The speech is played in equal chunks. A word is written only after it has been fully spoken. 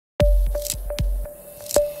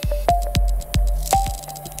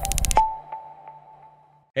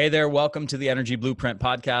Hey there, welcome to the Energy Blueprint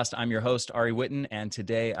Podcast. I'm your host, Ari Whitten, and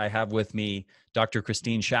today I have with me Dr.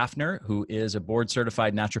 Christine Schaffner, who is a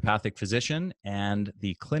board-certified naturopathic physician and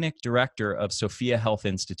the clinic director of Sophia Health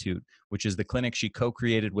Institute, which is the clinic she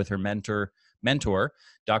co-created with her mentor,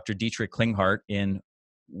 Dr. Dietrich Klinghardt in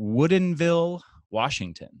Woodinville,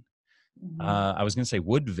 Washington. I was going to say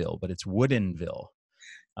Woodville, but it's Woodinville.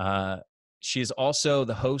 She is also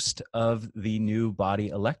the host of the new Body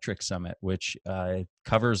Electric Summit, which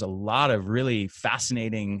covers a lot of really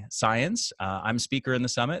fascinating science. I'm speaker in the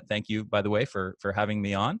summit. Thank you, by the way, for having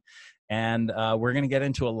me on. And we're going to get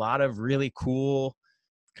into a lot of really cool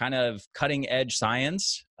kind of cutting edge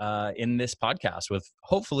science in this podcast with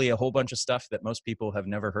hopefully a whole bunch of stuff that most people have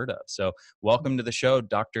never heard of. So welcome to the show,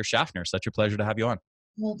 Dr. Schaffner. Such a pleasure to have you on.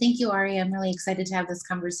 Well, thank you, Ari. I'm really excited to have this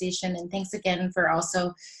conversation. And thanks again for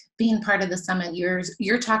also being part of the summit.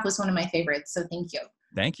 Your talk was one of my favorites. So thank you.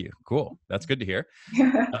 Thank you. Cool. That's good to hear.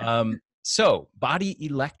 So Body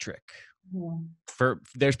Electric.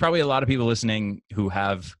 There's probably a lot of people listening who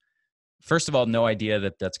have, first of all, no idea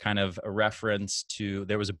that that's kind of a reference to,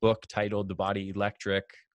 there was a book titled The Body Electric,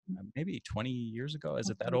 maybe 20 years ago.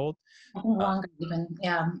 Is it that old? I think longer even.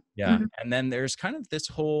 Yeah. Yeah. Mm-hmm. And then there's kind of this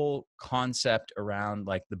whole concept around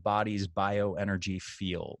like the body's bioenergy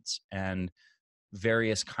fields and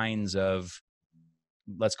various kinds of,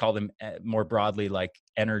 let's call them more broadly, like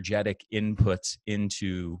energetic inputs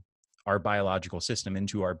into our biological system,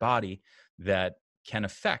 into our body that can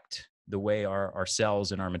affect the way our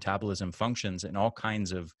cells and our metabolism functions in all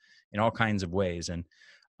kinds of ways. And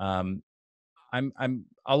I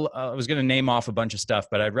was going to name off a bunch of stuff,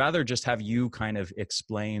 but I'd rather just have you kind of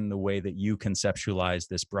explain the way that you conceptualize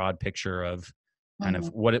this broad picture of kind of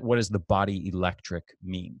what does the body electric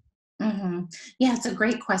mean? Yeah, it's a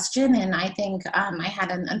great question. And I think I had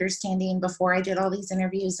an understanding before I did all these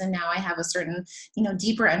interviews, and now I have a certain,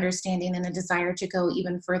 deeper understanding and a desire to go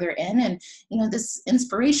even further in. And, this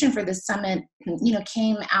inspiration for this summit,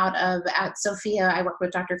 came out of at Sophia. I work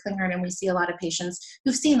with Dr. Klinghardt, and we see a lot of patients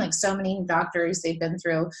who've seen like so many doctors. They've been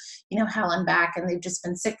through, hell and back, and they've just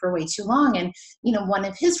been sick for way too long. And, one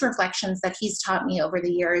of his reflections that he's taught me over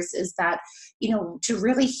the years is that, to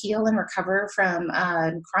really heal and recover from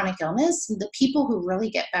chronic illness, the people who really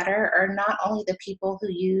get better are not only the people who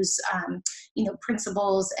use,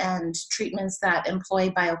 principles and treatments that employ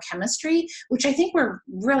biochemistry, which I think we're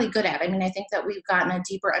really good at. I mean, I think that we've gotten a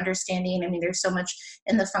deeper understanding. I mean, there's so much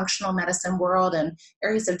in the functional medicine world and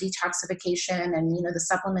areas of detoxification and, the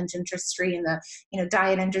supplement industry and the,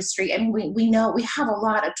 diet industry. I mean, we know we have a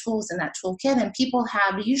lot of tools in that toolkit, and people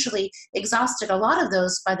have usually exhausted a lot of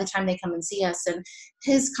those by the time they come and see us. And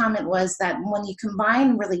his comment was that when you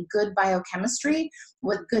combine really good biochemistry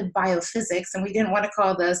with good biophysics, and we didn't want to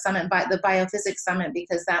call the summit the biophysics summit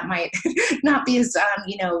because that might not be as,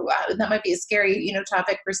 that might be a scary,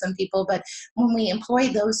 topic for some people. But when we employ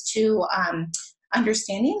those two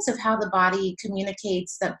understandings of how the body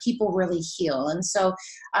communicates, that people really heal. And so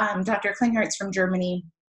Dr. Klinghardt's from Germany.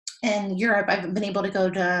 In Europe, I've been able to go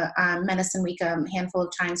to Medicine Week a handful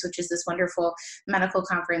of times, which is this wonderful medical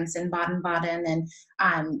conference in Baden-Baden.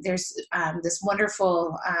 And there's this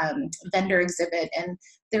wonderful vendor exhibit, and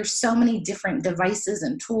there's so many different devices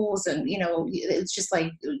and tools, and it's just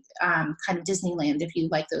like kind of Disneyland if you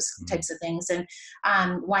like those types of things. And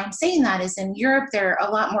why I'm saying that is in Europe they're a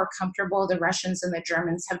lot more comfortable. The Russians and the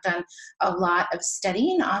Germans have done a lot of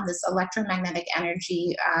studying on this electromagnetic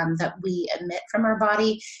energy that we emit from our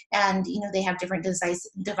body, and they have different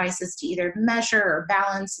devices to either measure or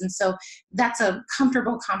balance. And so that's a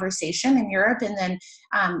comfortable conversation in Europe. And then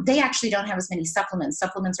they actually don't have as many supplements.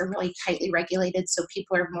 Supplements are really tightly regulated, so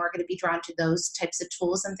people are more going to be drawn to those types of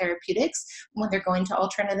tools and therapeutics when they're going to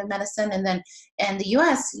alternative medicine. And then in the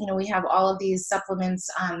US, we have all of these supplements,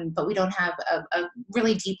 but we don't have a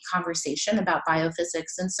really deep conversation about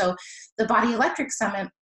biophysics. And so the Body Electric Summit,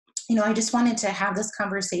 I just wanted to have this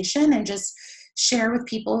conversation and just share with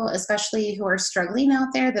people, especially who are struggling out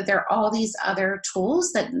there, that there are all these other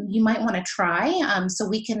tools that you might want to try so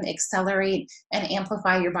we can accelerate and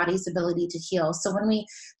amplify your body's ability to heal. So when we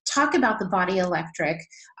talk about the Body Electric,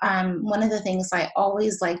 one of the things I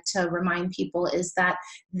always like to remind people is that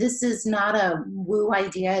this is not a woo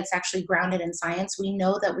idea. It's actually grounded in science. We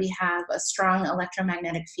know that we have a strong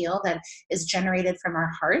electromagnetic field that is generated from our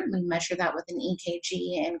heart. We measure that with an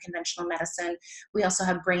EKG in conventional medicine. We also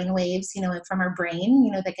have brain waves, from our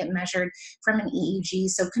brain, that get measured from an EEG.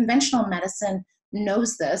 So conventional medicine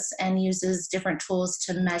knows this and uses different tools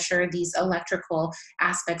to measure these electrical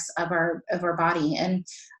aspects of our body. And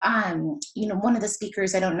one of the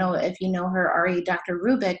speakers, I don't know if you know her, Ari, Dr.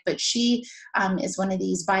 Rubik, but she is one of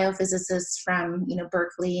these biophysicists from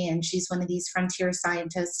Berkeley, and she's one of these frontier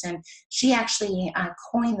scientists. And she actually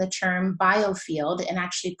coined the term biofield and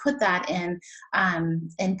actually put that in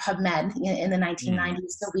PubMed in the 1990s,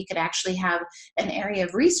 so we could actually have an area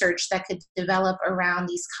of research that could develop around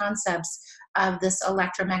these concepts of this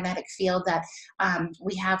electromagnetic field that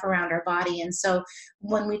we have around our body. And so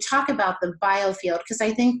when we talk about the biofield, because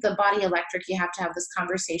I think the body electric, you have to have this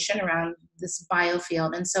conversation around this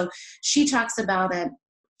biofield. And so she talks about it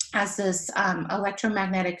as this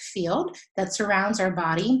electromagnetic field that surrounds our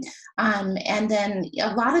body. And then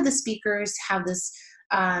a lot of the speakers have this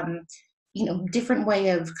different way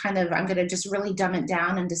of I'm going to just really dumb it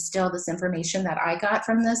down and distill this information that I got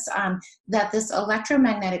from this, that this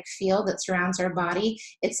electromagnetic field that surrounds our body,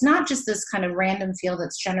 it's not just this kind of random field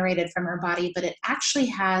that's generated from our body, but it actually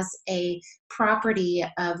has a property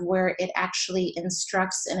of where it actually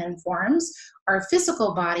instructs and informs our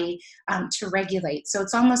physical body to regulate. So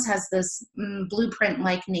it's almost has this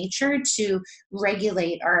blueprint-like nature to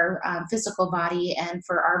regulate our physical body and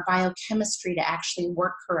for our biochemistry to actually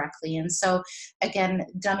work correctly. And so again,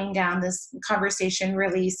 dumbing down this conversation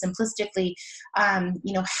really simplistically,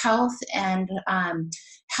 health and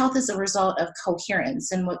health is a result of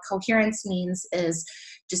coherence. And what coherence means is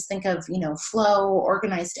just think of, flow,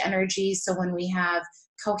 organized energy. So when we have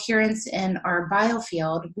coherence in our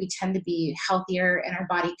biofield, we tend to be healthier and our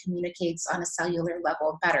body communicates on a cellular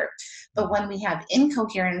level better. But when we have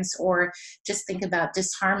incoherence, or just think about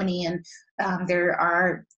disharmony, and there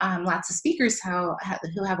are lots of speakers who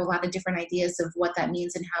have a lot of different ideas of what that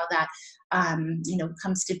means and how that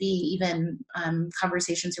comes to be, even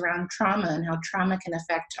conversations around trauma and how trauma can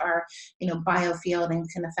affect our biofield and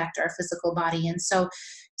can affect our physical body. And so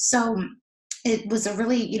it was a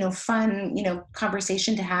really, fun,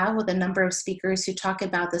 conversation to have with a number of speakers who talk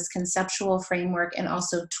about this conceptual framework and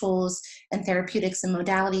also tools and therapeutics and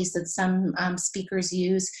modalities that some speakers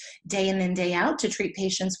use day in and day out to treat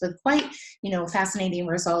patients with quite, fascinating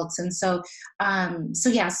results. And so,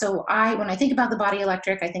 when I think about the body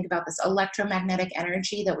electric, I think about this electromagnetic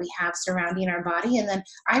energy that we have surrounding our body. And then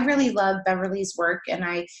I really love Beverly's work, and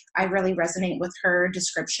I really resonate with her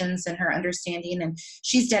descriptions and her understanding. And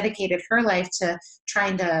she's dedicated her life to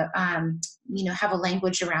trying to, have a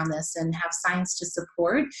language around this and have science to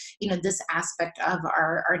support, this aspect of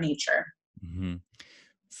our nature. Mm-hmm.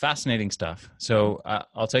 Fascinating stuff. So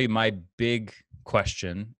I'll tell you my big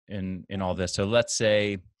question in all this. So let's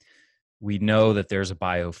say we know that there's a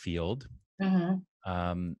biofield, and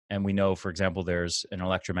we know, for example, there's an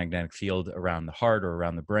electromagnetic field around the heart or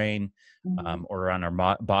around the brain, or around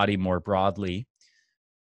our body more broadly.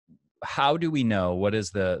 How do we know, what is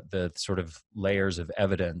the sort of layers of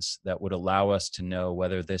evidence that would allow us to know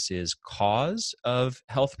whether this is cause of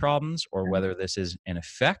health problems, or whether this is an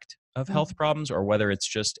effect of health problems, or whether it's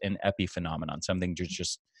just an epiphenomenon, something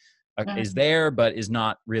just is there but is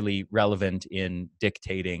not really relevant in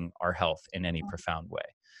dictating our health in any profound way?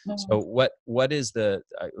 So what is the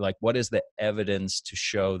evidence to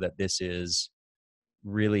show that this is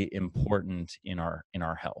really important in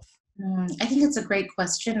our health? I think it's a great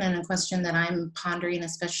question, and a question that I'm pondering,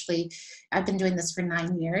 especially I've been doing this for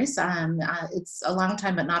 9 years. It's a long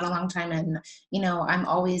time, but not a long time. And, I'm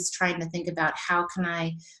always trying to think about how can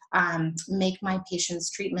I make my patients'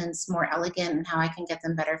 treatments more elegant and how I can get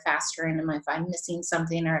them better faster. And if I'm missing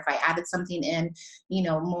something, or if I added something in,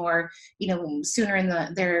 more, sooner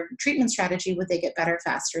in their treatment strategy, would they get better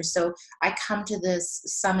faster? So I come to this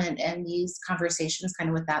summit and these conversations kind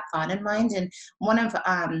of with that thought in mind. And one of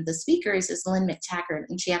the speakers is Lynn McTaggart,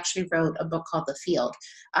 and she actually wrote a book called The Field.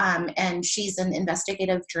 And she's an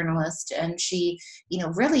investigative journalist, and she,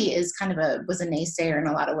 really is was a naysayer in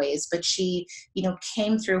a lot of ways, but she,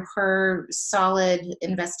 came through her solid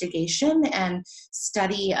investigation and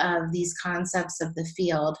study of these concepts of the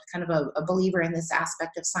field, kind of a believer in this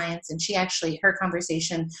aspect of science. And she actually, her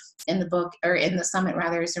conversation in the book, or in the summit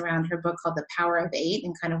rather, is around her book called The Power of Eight,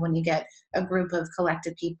 and kind of when you get a group of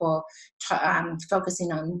collective people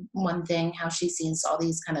focusing on one thing, how she sees all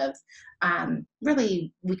these kind of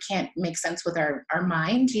really, we can't make sense with our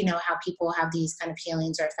mind, how people have these kind of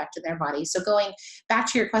healings or effect in their body. So going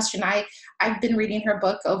back to your question, I've been reading her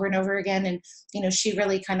book over and over again, and she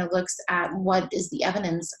really kind of looks at what is the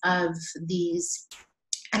evidence of these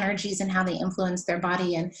energies and how they influence their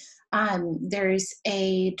body. And there's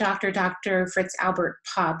a Dr. Fritz Albert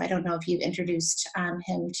Popp. I don't know if you've introduced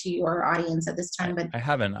him to your audience at this time, but I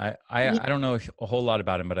haven't. I don't know a whole lot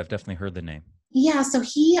about him, but I've definitely heard the name. Yeah, so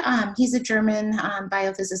he's a German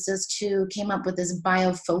biophysicist who came up with this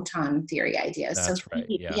biophoton theory idea. So That's right.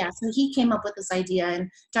 Yeah. so he came up with this idea, and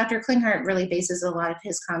Dr. Klinghardt really bases a lot of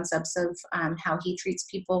his concepts of how he treats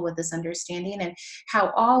people with this understanding, and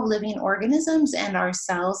how all living organisms and our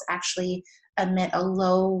cells actually emit a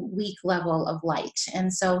low, weak level of light.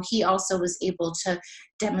 And so he also was able to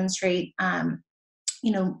demonstrate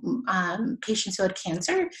patients who had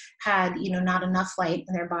cancer had, not enough light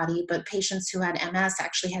in their body, but patients who had MS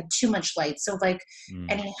actually had too much light. So like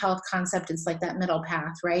Mm. any health concept, is like that middle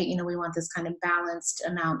path, right? We want this kind of balanced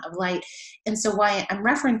amount of light. And so why I'm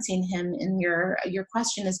referencing him in your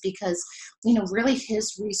question is because, really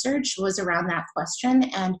his research was around that question.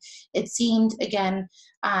 And it seemed, again,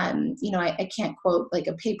 I can't quote like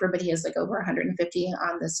a paper, but he has like over 150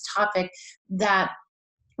 on this topic, that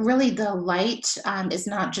really the light is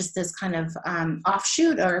not just this kind of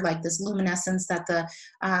offshoot or like this luminescence that the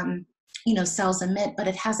cells emit, but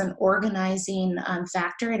it has an organizing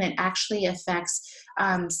factor, and it actually affects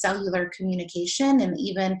cellular communication. And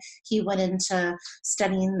even he went into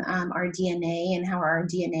studying our DNA and how our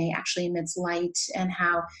DNA actually emits light, and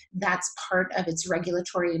how that's part of its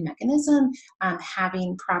regulatory mechanism,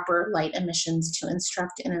 having proper light emissions to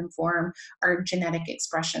instruct and inform our genetic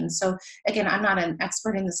expression. So again, I'm not an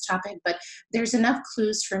expert in this topic, but there's enough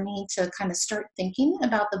clues for me to kind of start thinking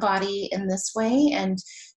about the body in this way, and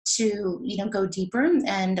to go deeper.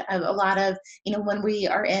 And a lot of when we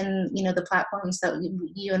are in the platforms that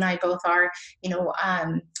you and I both are,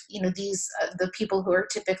 these the people who are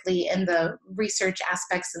typically in the research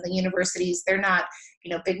aspects in the universities, they're not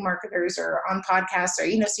big marketers or on podcasts, or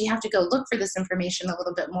so you have to go look for this information a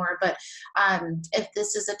little bit more. But if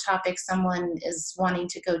this is a topic someone is wanting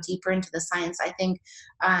to go deeper into the science, I think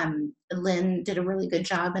Lynn did a really good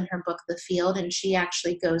job in her book The Field, and she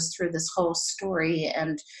actually goes through this whole story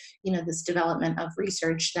and this development of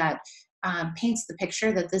research that paints the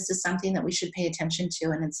picture that this is something that we should pay attention to,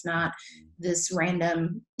 and it's not this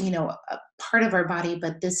random part of our body,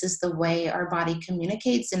 but this is the way our body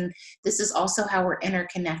communicates, and this is also how we're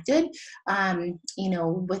interconnected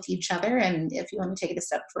with each other, and if you want to take it a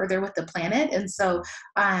step further, with the planet. And so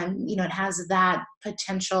it has that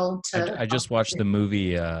potential to I just watched the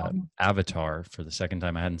movie Avatar for the second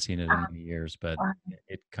time. I hadn't seen it in many years, but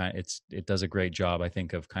it does a great job, I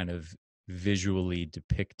think, of kind of visually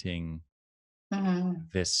depicting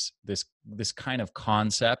this kind of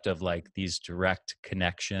concept of like these direct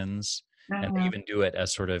connections, and they even do it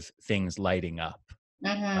as sort of things lighting up,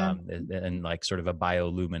 and like sort of a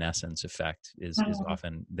bioluminescence effect is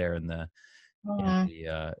often there in the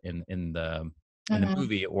in the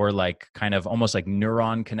movie, or like kind of almost like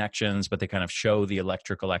neuron connections, but they kind of show the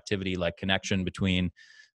electrical activity, like connection between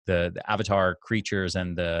the avatar creatures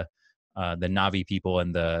and the Navi people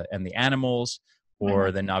and the animals,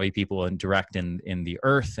 or the Navi people and direct in the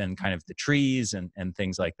earth and kind of the trees and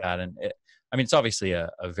things like that. And I mean, it's obviously a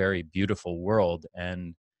very beautiful world,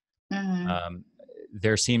 and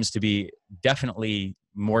there seems to be definitely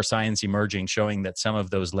more science emerging showing that some of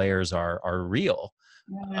those layers are real.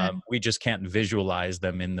 We just can't visualize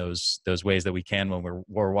them in those ways that we can when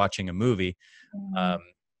we're watching a movie.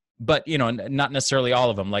 But not necessarily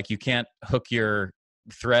all of them. Like you can't hook your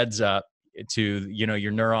threads up to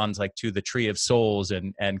your neurons like to the tree of souls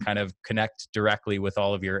and kind of connect directly with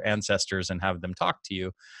all of your ancestors and have them talk to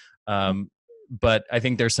you. But I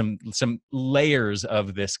think there's some layers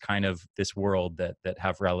of this kind of this world that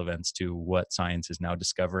have relevance to what science is now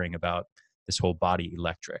discovering about this whole body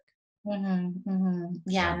electric.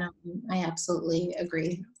 Yeah, no, I absolutely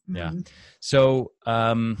agree. Yeah. So,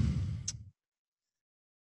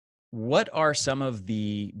 what are some of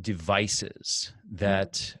the devices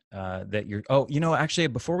that that you're? Oh, actually,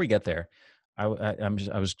 before we get there, I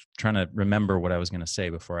was trying to remember what I was going to say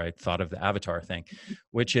before I thought of the avatar thing,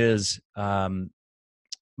 which is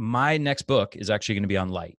my next book is actually going to be on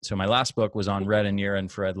light. So my last book was on red and near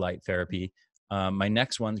infrared light therapy. My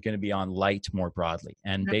next one's going to be on light more broadly,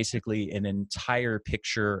 and basically an entire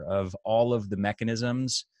picture of all of the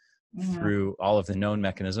mechanisms through all of the known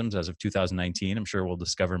mechanisms as of 2019. I'm sure we'll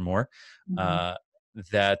discover more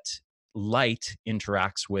that light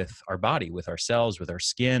interacts with our body, with our cells, with our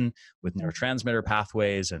skin, with neurotransmitter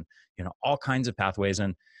pathways, and all kinds of pathways.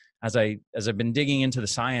 And as I've been digging into the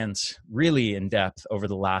science really in depth over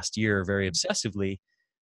the last year, very obsessively,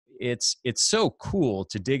 it's so cool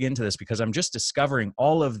to dig into this, because I'm just discovering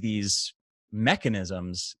all of these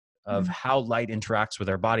mechanisms of how light interacts with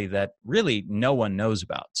our body that really no one knows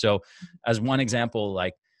about. So as one example,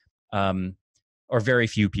 like or very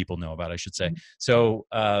few people know about, I should say. So,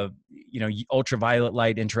 ultraviolet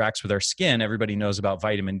light interacts with our skin. Everybody knows about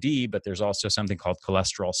vitamin D, but there's also something called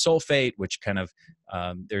cholesterol sulfate, which kind of,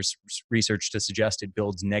 there's research to suggest it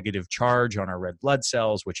builds negative charge on our red blood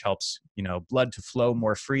cells, which helps, blood to flow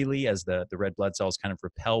more freely as the red blood cells kind of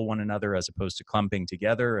repel one another as opposed to clumping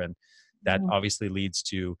together. And that obviously leads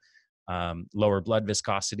to lower blood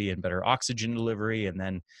viscosity and better oxygen delivery. And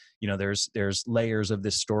then, there's layers of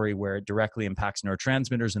this story where it directly impacts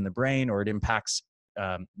neurotransmitters in the brain, or it impacts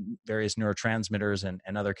various neurotransmitters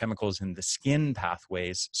and other chemicals in the skin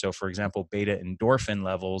pathways. So, for example, beta endorphin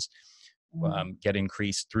levels get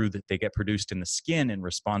increased they get produced in the skin in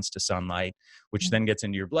response to sunlight, which then gets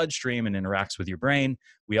into your bloodstream and interacts with your brain.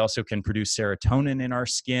 We also can produce serotonin in our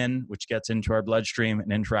skin, which gets into our bloodstream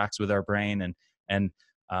and interacts with our brain, and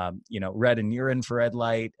red and near infrared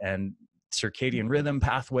light and circadian rhythm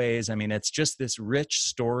pathways. I mean, it's just this rich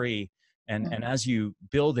story. And as you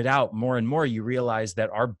build it out more and more, you realize that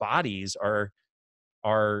our bodies are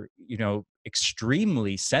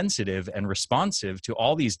extremely sensitive and responsive to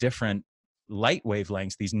all these different light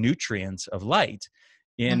wavelengths, these nutrients of light,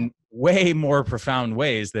 in way more profound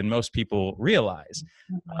ways than most people realize.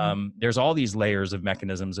 There's all these layers of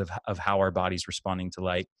mechanisms of how our body's responding to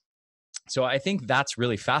light. So I think that's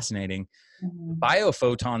really fascinating.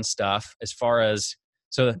 Biophoton stuff,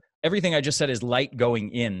 so everything I just said is light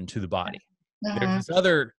going into the body. There's this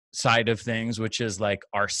other side of things, which is like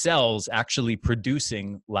our cells actually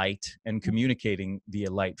producing light and communicating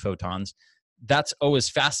via light photons. That's always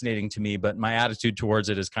fascinating to me, but my attitude towards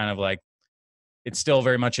it is kind of like, it's still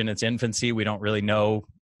very much in its infancy. We don't really know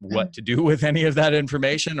what to do with any of that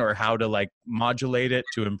information or how to like modulate it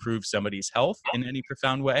to improve somebody's health in any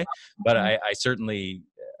profound way. But I certainly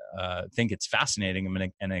think it's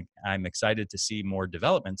fascinating, and I'm excited to see more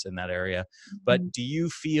developments in that area. But do you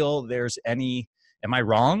feel there's am I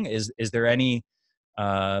wrong? Is there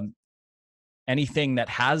anything that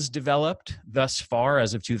has developed thus far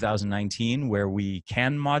as of 2019 where we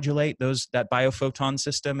can modulate that biophoton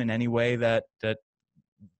system in any way that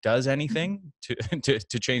does anything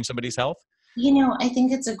to change somebody's health? I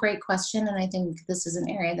think it's a great question. And I think this is an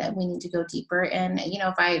area that we need to go deeper in.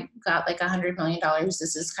 If I got like $100 million,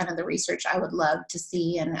 this is kind of the research I would love to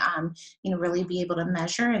see and, really be able to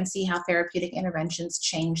measure and see how therapeutic interventions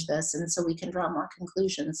change this. And so we can draw more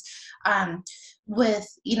conclusions.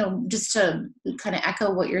 Just to kind of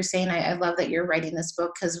echo what you're saying, I love that you're writing this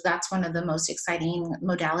book, because that's one of the most exciting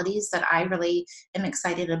modalities that I really am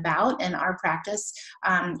excited about in our practice.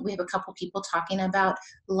 We have a couple people talking about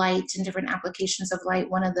light and different applications of light.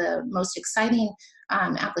 One of the most exciting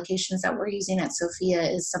applications that we're using at Sophia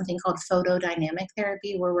is something called photodynamic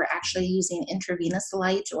therapy, where we're actually using intravenous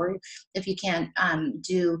light, or if you can't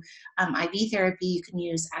do IV therapy, you can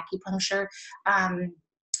use acupuncture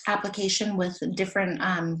application with different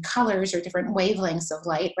colors or different wavelengths of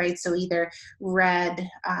light, right? So either red,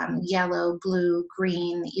 yellow, blue,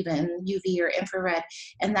 green, even UV or infrared.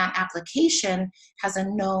 And that application has a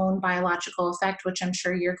known biological effect, which I'm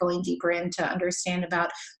sure you're going deeper in to understand about,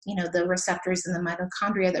 the receptors in the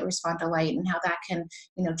mitochondria that respond to light and how that can,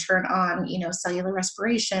 turn on, cellular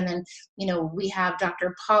respiration. And, we have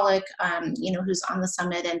Dr. Pollack, who's on the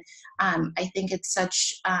summit. And I think it's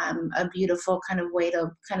such a beautiful kind of way to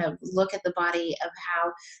kind of look at the body of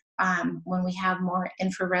how when we have more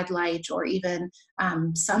infrared light or even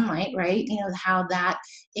sunlight, right, how that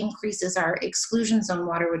increases our exclusion zone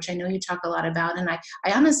water, which I know you talk a lot about. And I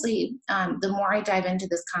honestly, the more I dive into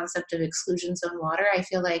this concept of exclusion zone water, I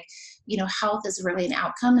feel like, health is really an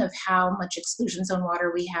outcome of how much exclusion zone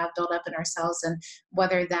water we have built up in our cells, and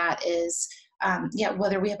whether that is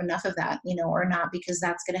whether we have enough of that, or not, because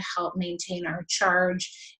that's going to help maintain our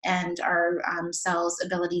charge and our cells'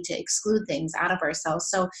 ability to exclude things out of our cells.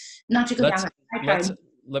 So, not to go down that pipeline.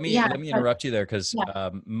 Let me interrupt you there, because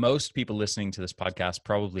most people listening to this podcast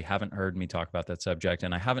probably haven't heard me talk about that subject,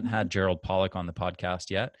 and I haven't had Gerald Pollack on the podcast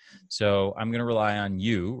yet. So I'm going to rely on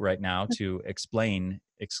you right now to explain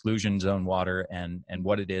exclusion zone water and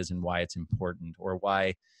what it is and why it's important, or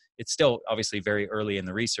why it's still obviously very early in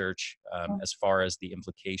the research as far as the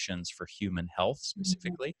implications for human health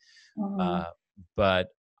specifically. But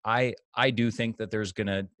I do think that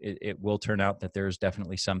it will turn out that there's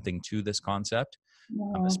definitely something to this concept,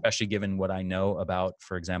 especially given what I know about,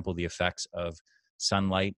 for example, the effects of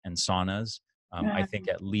sunlight and saunas. I think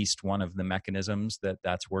at least one of the mechanisms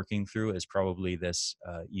that's working through is probably this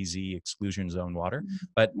easy exclusion zone water.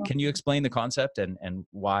 But can you explain the concept and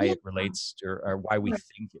why it relates to, or why we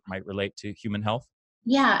think it might relate to human health?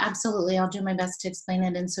 Yeah, absolutely. I'll do my best to explain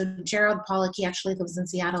it. And so Gerald Pollack, he actually lives in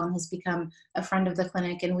Seattle and has become a friend of the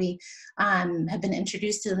clinic. And we have been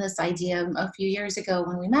introduced to this idea a few years ago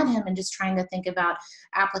when we met him, and just trying to think about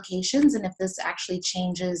applications and if this actually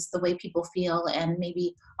changes the way people feel, and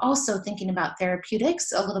maybe also thinking about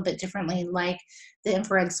therapeutics a little bit differently, like the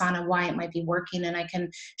infrared sauna, why it might be working. And I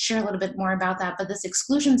can share a little bit more about that. But this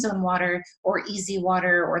exclusion zone water, or easy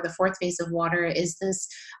water, or the fourth phase of water, is this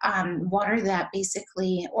water that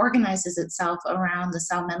basically organizes itself around the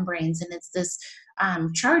cell membranes, and it's this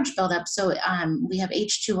charge buildup. So we have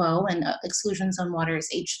H2O, and exclusion zone water is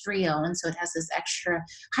H3O, and so it has this extra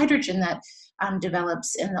hydrogen that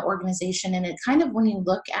develops in the organization. And it kind of, when you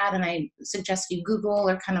look at, and I suggest you Google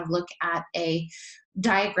or kind of look at a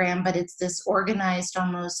diagram, but it's this organized,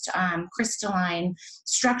 almost crystalline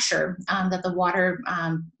structure that the water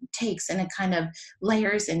takes, and it kind of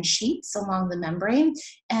layers in sheets along the membrane,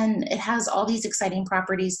 and it has all these exciting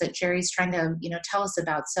properties that Jerry's trying to tell us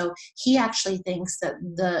about. So he actually thinks that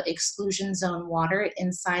the exclusion zone water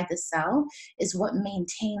inside the cell is what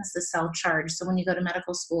maintains the cell charge. So when you go to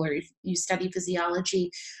medical school or you study physiology,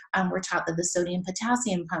 we're taught that the sodium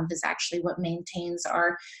potassium pump is actually what maintains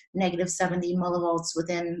our negative 70 millivolts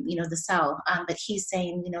within the cell. But he's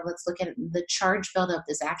saying, let's look at the charge buildup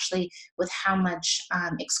is actually with how much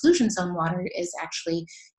exclusion zone water is actually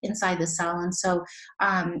inside the cell. And so,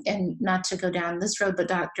 and not to go down this road, but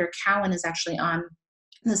Dr. Cowan is actually on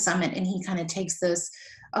the summit, and he kind of takes this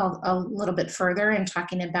a little bit further, and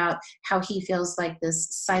talking about how he feels like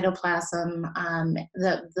this cytoplasm,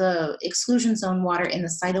 the exclusion zone water in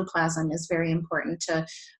the cytoplasm is very important to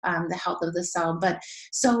the health of the cell. But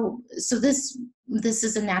so this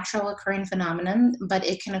is a natural occurring phenomenon, but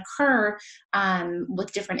it can occur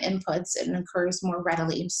with different inputs, and occurs more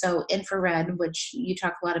readily. So infrared, which you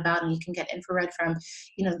talk a lot about, and you can get infrared from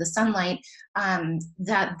the sunlight,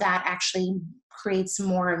 that actually creates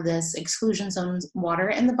more of this exclusion zone water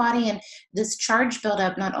in the body. And this charge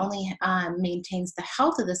buildup not only maintains the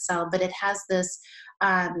health of the cell, but it has this,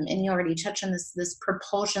 and you already touched on this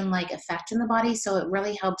propulsion-like effect in the body. So it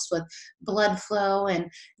really helps with blood flow. And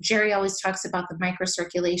Jerry always talks about the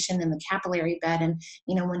microcirculation in the capillary bed. And,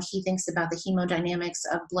 when he thinks about the hemodynamics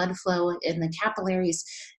of blood flow in the capillaries,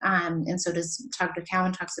 and so does Dr.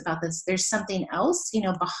 Cowan talks about this, there's something else,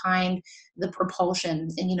 behind the propulsion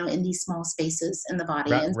and, in these small spaces in the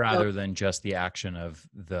body. And Rather than just the action of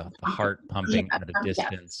the heart pumping yeah, at a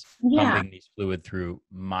distance, yeah, pumping these fluid through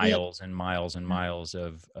yeah. miles and miles and miles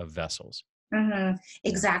of vessels. Yeah.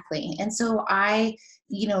 Exactly. And so I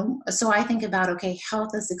think about, okay, health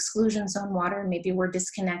is exclusion zone water. Maybe we're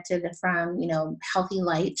disconnected from, healthy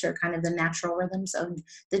light, or kind of the natural rhythms of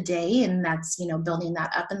the day. And that's, building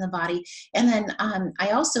that up in the body. And then I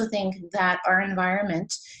also think that our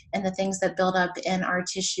environment and the things that build up in our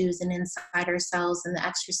tissues and inside our cells and the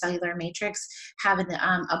extracellular matrix have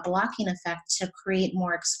a blocking effect to create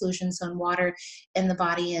more exclusion zone water in the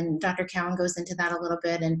body. And Dr. Cowan goes into that a little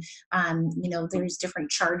bit. And there's different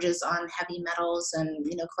charges on heavy metals and,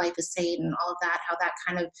 glyphosate and all of that, how that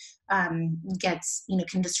kind of gets,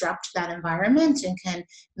 can disrupt that environment, and can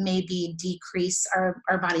maybe decrease our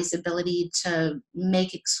body's ability to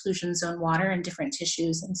make exclusion zone water in different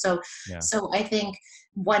tissues. And so, Yeah. so I think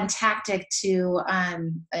one tactic to,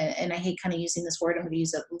 and I hate kind of using this word, I'm going to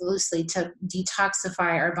use it loosely, to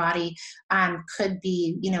detoxify our body could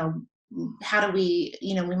be, how do we,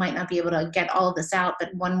 we might not be able to get all of this out,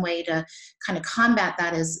 but one way to kind of combat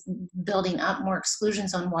that is building up more exclusion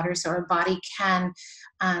zone water, so our body can,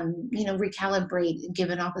 recalibrate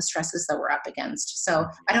given all the stresses that we're up against. So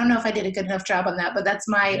I don't know if I did a good enough job on that, but that's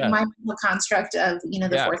my Yeah. my construct of, the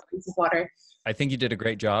Yeah. fourth phase of water. I think you did a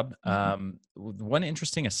great job. One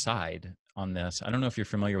interesting aside on this, I don't know if you're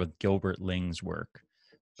familiar with Gilbert Ling's work,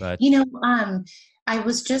 but I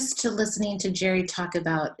was just listening to Jerry talk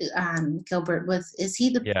about Gilbert. Is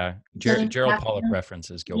he the yeah, sodium Gerald Pollack potassium?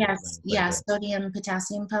 references Gilbert Yes, Ling quite a bit. sodium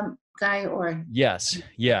potassium pump guy, or Yes,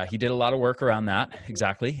 yeah, he did a lot of work around that,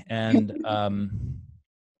 exactly. And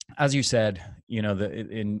as you said,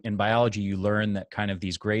 in biology, you learn that kind of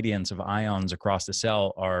these gradients of ions across the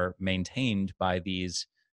cell are maintained by these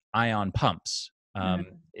ion pumps.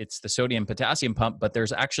 It's the sodium potassium pump, but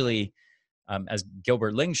there's actually, as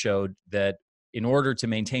Gilbert Ling showed, that in order to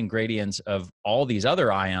maintain gradients of all these other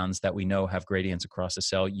ions that we know have gradients across the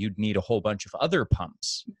cell, you'd need a whole bunch of other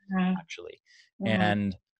pumps, actually.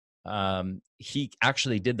 And he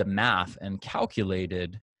actually did the math and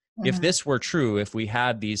calculated, if this were true, if we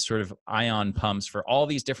had these sort of ion pumps for all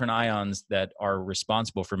these different ions that are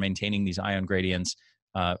responsible for maintaining these ion gradients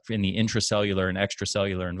in the intracellular and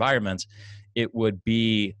extracellular environments, it would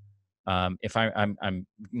be if I'm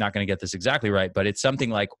not going to get this exactly right, but it's something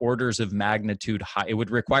like orders of magnitude high. It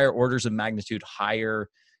would require orders of magnitude higher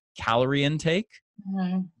calorie intake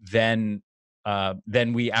Mhm.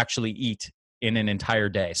 than we actually eat in an entire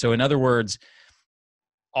day. So in other words,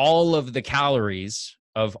 all of the calories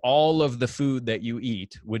of all of the food that you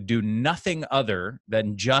eat would do nothing other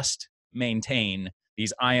than just maintain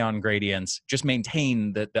these ion gradients, just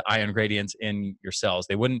maintain the ion gradients in your cells.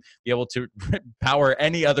 They wouldn't be able to power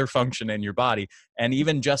any other function in your body. And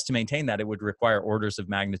even just to maintain that, it would require orders of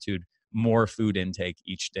magnitude more food intake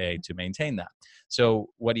each day to maintain that. So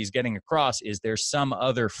what he's getting across is there's some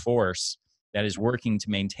other force that is working to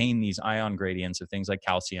maintain these ion gradients of things like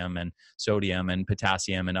calcium and sodium and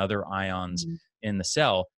potassium and other ions in the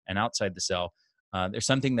cell and outside the cell. There's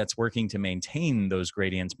something that's working to maintain those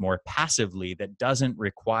gradients more passively that doesn't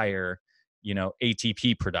require,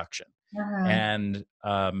 ATP production. Uh-huh. And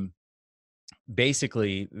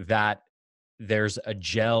basically that there's a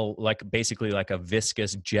gel, basically like a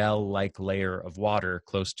viscous gel-like layer of water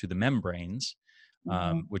close to the membranes,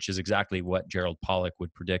 Mhm. which is exactly what Gerald Pollack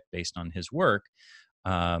would predict based on his work,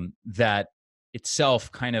 that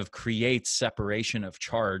itself kind of creates separation of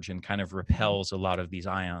charge and kind of repels a lot of these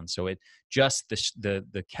ions. So it just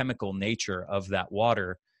the chemical nature of that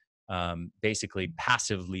water basically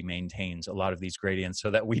passively maintains a lot of these gradients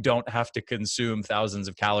so that we don't have to consume thousands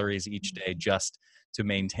of calories each day just to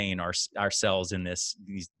maintain our cells in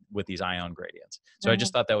with these ion gradients. So I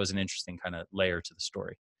just thought that was an interesting kind of layer to the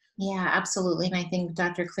story. Yeah, absolutely. And I think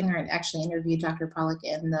Dr. Klinger actually interviewed Dr. Pollack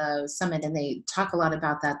in the summit, and they talk a lot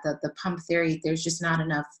about that, the pump theory, there's just not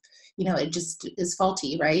enough, it just is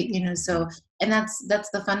faulty, right? Mhm. So, and that's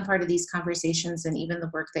the fun part of these conversations, and even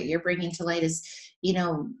the work that you're bringing to light is,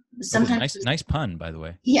 Oh, sometimes, nice pun, by the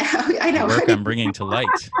way. yeah, I The know. work I'm bringing to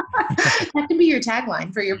light. That could be your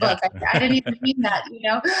tagline for your Yeah. book. I didn't even mean that.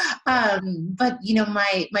 Yeah. But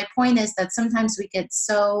my point is that sometimes we get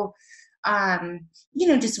so,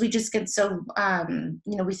 we just get so,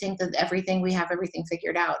 we think that we have everything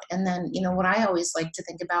figured out. And then, what I always like to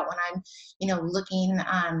think about when I'm, looking,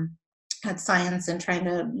 at science and trying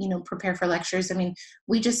to, prepare for lectures. I mean,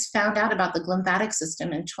 we just found out about the glymphatic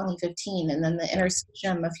system in 2015, and then the Yeah.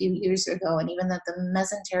 interstitium a few years ago, and even that the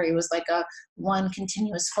mesentery was like a one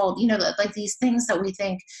continuous fold. Like these things that we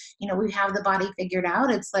think, we have the body figured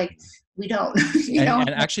out. It's like we don't.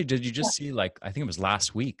 And actually, did you just see, I think it was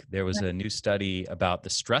last week, there was a new study about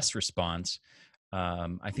the stress response.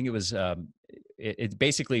 I think it was, it's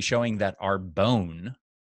basically showing that our bone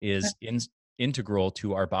is integral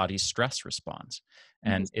to our body's stress response.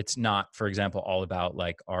 And it's not, for example, all about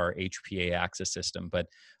like our HPA axis system, but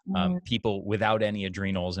people without any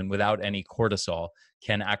adrenals and without any cortisol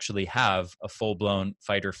can actually have a full-blown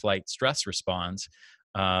fight or flight stress response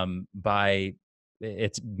by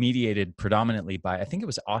it's mediated predominantly by, I think it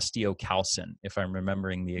was osteocalcin, if I'm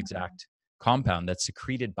remembering the exact compound that's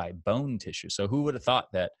secreted by bone tissue. So who would have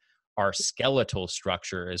thought that our skeletal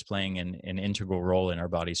structure is playing an integral role in our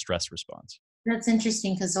body's stress response? That's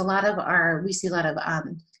interesting because we see a lot of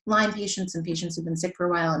Lyme patients and patients who've been sick for a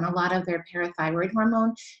while, and a lot of their parathyroid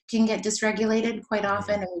hormone can get dysregulated quite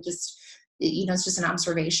often. And it's just an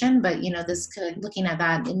observation, but, looking at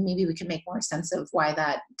that, and maybe we can make more sense of why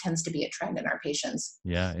that tends to be a trend in our patients.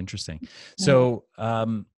 Yeah, interesting. Mhm. So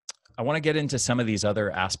I want to get into some of these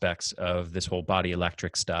other aspects of this whole body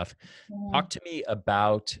electric stuff. Talk Mhm. to me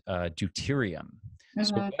about deuterium.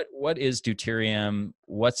 So Mhm. what is deuterium?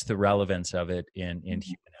 What's the relevance of it in Mhm.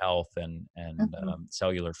 human health and Mhm.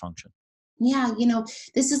 cellular function? Yeah,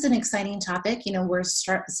 this is an exciting topic. We're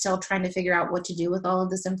still trying to figure out what to do with all of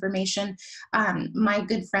this information. My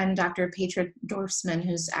good friend, Dr. Petra Dorfsman,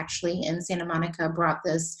 who's actually in Santa Monica, brought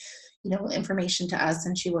this, information to us,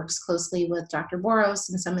 and she works closely with Dr. Boros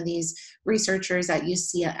and some of these researchers out of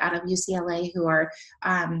UCLA who are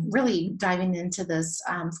really diving into this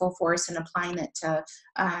full force and applying it to,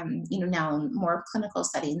 now in more clinical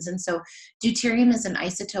settings. And so deuterium is an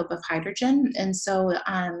isotope of hydrogen, and so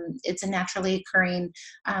it's a naturally occurring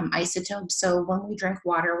isotope. So when we drink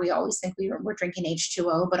water, we always think we're drinking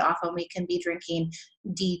H2O, but often we can be drinking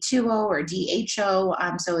D2O or DHO.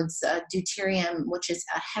 So it's deuterium, which is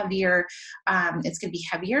a heavier, it's going to be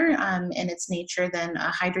heavier in its nature than a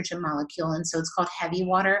hydrogen molecule. And so it's called heavy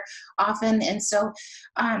water often. And so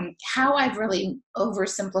how I've really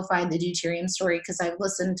oversimplified the deuterium story, because I've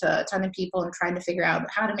listened to a ton of people and tried to figure out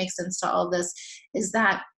how to make sense to all this, is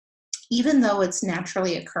that even though it's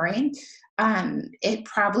naturally occurring,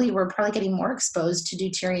 we're probably getting more exposed to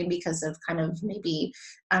deuterium because of kind of maybe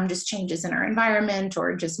just changes in our environment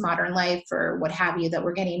or just modern life or what have you, that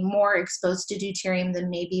we're getting more exposed to deuterium than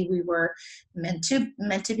maybe we were meant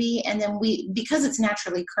to be. And then because it's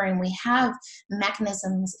naturally occurring, we have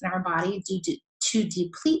mechanisms in our body to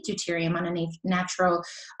deplete deuterium on a natural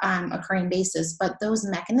occurring basis, but those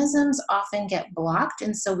mechanisms often get blocked,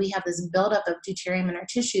 and so we have this buildup of deuterium in our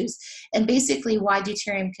tissues. And basically why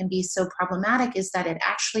deuterium can be so problematic is that it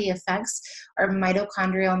actually affects our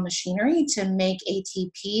mitochondrial machinery to make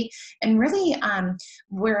ATP. And really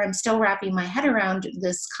where I'm still wrapping my head around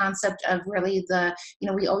this concept of really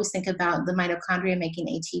we always think about the mitochondria making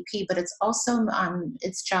ATP, but it's also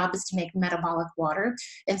its job is to make metabolic water.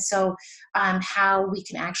 And so how we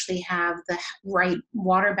can actually have the right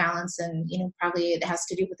water balance, and probably it has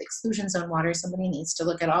to do with exclusion zone water. Somebody needs to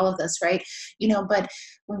look at all of this, right? But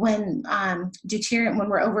when deuterium, when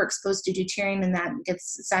we're overexposed to deuterium and that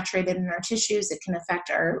gets saturated in our tissues, it can affect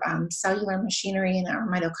our cellular machinery and our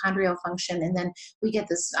mitochondrial function, and then we get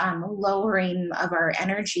this lowering of our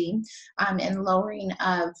energy and lowering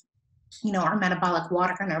of our metabolic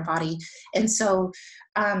water in our body. And so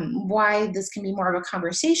why this can be more of a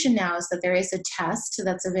conversation now is that there is a test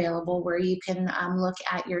that's available where you can look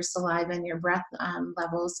at your saliva and your breath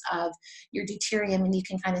levels of your deuterium, and you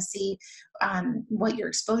can kind of see what your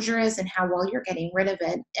exposure is and how well you're getting rid of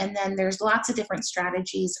it. And then there's lots of different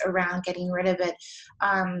strategies around getting rid of it.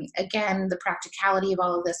 Again, the practicality of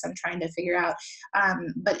all of this I'm trying to figure out.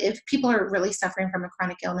 But if people are really suffering from a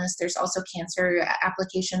chronic illness, there's also cancer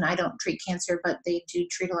application. I don't treat cancer, but they do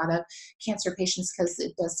treat a lot of cancer patients because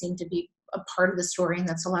it does seem to be a part of the story, and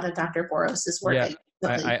that's a lot of Dr. Boros's work. Yeah,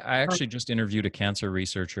 I actually just interviewed a cancer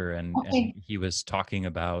researcher, and he was talking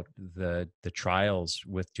about the trials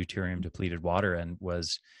with deuterium depleted water, and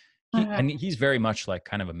and he's very much like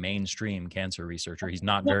kind of a mainstream cancer researcher. He's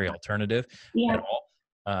not very alternative at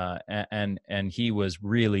all. And he was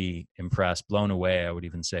really impressed, blown away, I would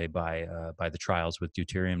even say, by the trials with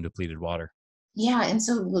deuterium depleted water. Yeah, and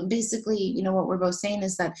so basically, what we're both saying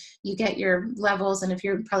is that you get your levels, and if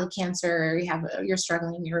you're probably cancer or you're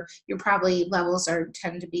struggling, your probably levels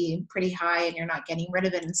tend to be pretty high, and you're not getting rid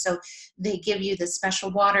of it. And so they give you this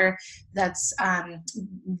special water that's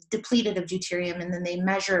depleted of deuterium, and then they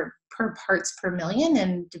measure per parts per million,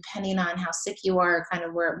 and depending on how sick you are, kind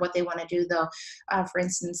of what they want to do, they'll for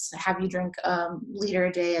instance have you drink a liter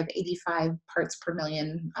a day of 85 parts per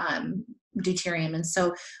million deuterium. And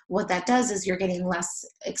so what that does is you're getting less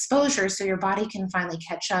exposure, so your body can finally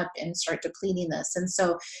catch up and start depleting this. And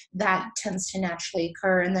so that tends to naturally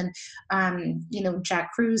occur. And then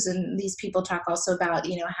Jack Cruz and these people talk also about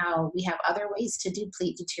how we have other ways to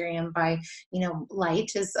deplete deuterium by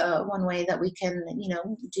light is one way that we can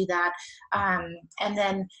do that. And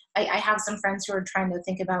then I have some friends who are trying to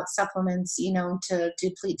think about supplements to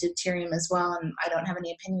deplete deuterium as well, and I don't have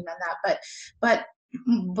any opinion on that, but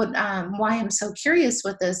why I'm so curious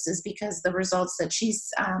with this is because the results that she's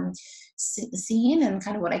seen and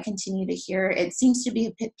kind of what I continue to hear, it seems to be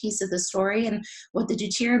a piece of the story. And what the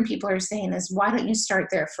deuterium people are saying is, why don't you start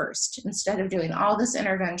there first? Instead of doing all this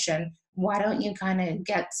intervention, why don't you kind of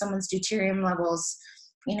get someone's deuterium levels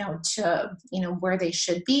to where they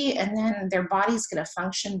should be, and then their body's going to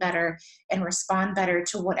function better and respond better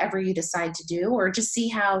to whatever you decide to do, or just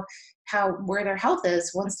see where their health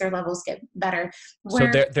is once their levels get better.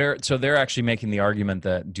 So they're actually making the argument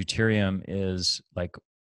that deuterium is like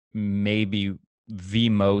maybe the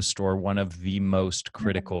most or one of the most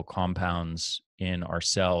critical compounds in our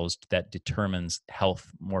cells that determines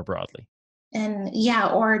health more broadly. And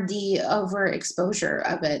or the overexposure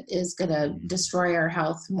of it is going to destroy our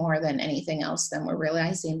health more than anything else than we're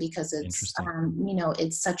realizing, because it's,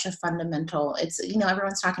 it's such a fundamental, it's,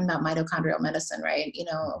 everyone's talking about mitochondrial medicine, right?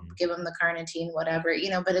 Give them the carnitine, whatever,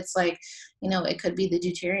 but it's like, it could be the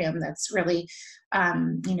deuterium that's really,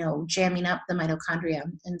 jamming up the mitochondria.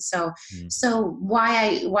 And so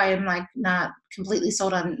why I'm like not completely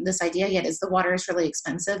sold on this idea yet is the water is really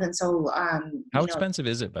expensive. And so how expensive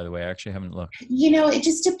is it, by the way? I actually haven't looked. It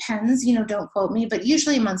just depends, don't quote me, but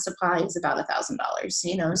usually a month's supply is about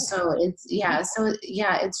 $1,000, so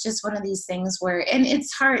it's just one of these things where, and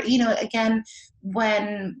it's hard, again,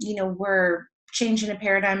 when we're changing a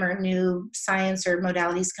paradigm or new science or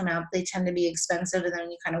modalities come out, they tend to be expensive, and then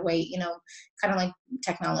you kind of wait, kind of like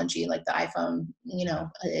technology, like the iPhone,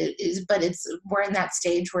 but we're in that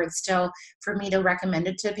stage where it's still, for me to recommend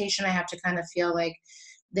it to a patient, I have to kind of feel like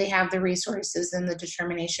they have the resources and the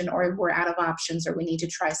determination, or we're out of options, or we need to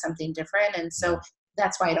try something different. And so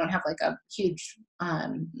that's why I don't have like a huge,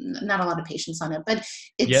 not a lot of patients on it, but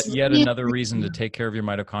it's Yet really, another reason to take care of your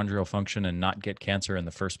mitochondrial function and not get cancer in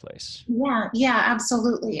the first place. yeah,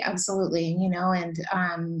 absolutely, absolutely.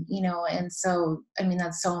 And so, I mean,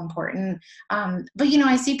 that's so important. But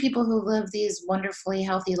I see people who live these wonderfully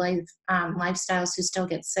healthy lifestyles who still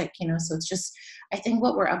get sick. So it's just, I think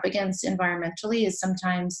what we're up against environmentally is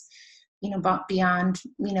sometimes, beyond,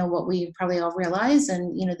 what we probably all realize.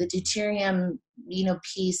 And, the deuterium,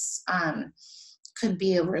 piece, could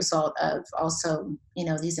be a result of also,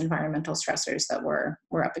 these environmental stressors that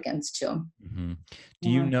we're up against too. Hmm. Do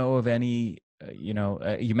you Yeah. know of any,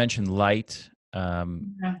 you mentioned light,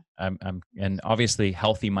 Yeah. and obviously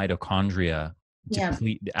healthy mitochondria Yeah.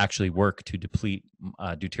 actually work to deplete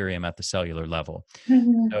deuterium at the cellular level.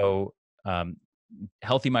 Mhm. So,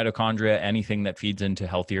 healthy mitochondria, anything that feeds into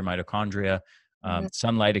healthier mitochondria, Mhm.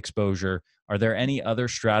 sunlight exposure. Are there any other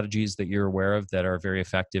strategies that you're aware of that are very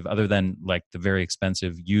effective, other than like the very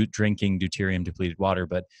expensive you drinking deuterium depleted water,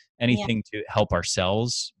 but Yeah. anything to help our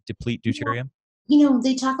cells deplete Yeah. deuterium?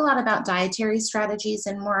 They talk a lot about dietary strategies,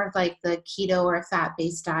 and more of like the keto or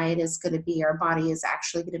fat-based diet is going to be, our body is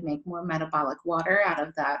actually going to make more metabolic water out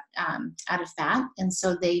of that, out of fat. And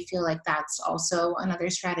so they feel like that's also another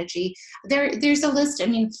strategy. There's a list. I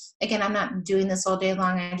mean, again, I'm not doing this all day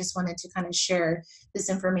long. I just wanted to kind of share this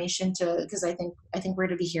information because I think we're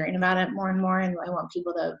to be hearing about it more and more, and I want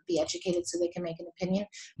people to be educated so they can make an opinion.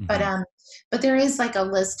 But Hmm. but there is like a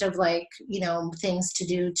list of like, things to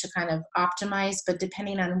do to kind of optimize, but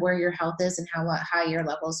depending on where your health is and how high your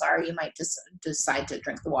levels are, you might just decide to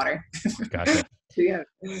drink the water. Gotcha. Yeah.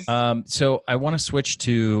 So I want to switch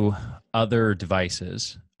to other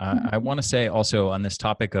devices. I Mhm. want to say also on this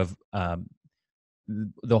topic of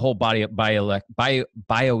the whole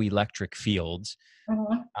bioelectric fields.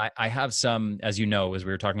 Mhm. I have some, as you know, as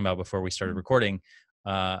we were talking about before we started recording,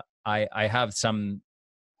 I have some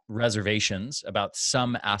reservations about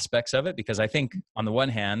some aspects of it, because I think on the one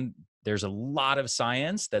hand, there's a lot of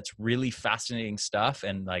science that's really fascinating stuff,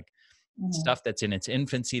 and like Mhm. stuff that's in its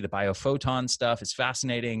infancy. The biophoton stuff is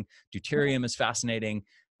fascinating. Deuterium is fascinating.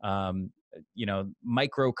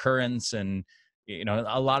 Microcurrents and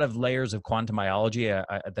a lot of layers of quantum biology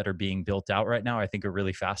that are being built out right now, I think are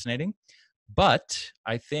really fascinating. But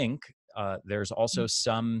I think there's also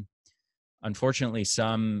unfortunately,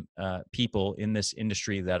 some people in this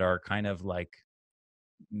industry that are kind of like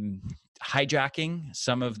mm, hijacking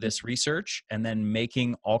some of this research and then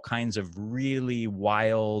making all kinds of really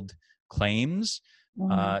wild claims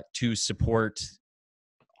Mhm. to support,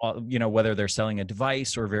 whether they're selling a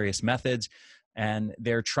device or various methods. And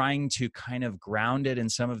they're trying to kind of ground it in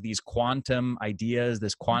some of these quantum ideas,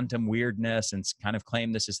 this quantum weirdness, and kind of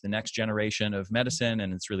claim this is the next generation of medicine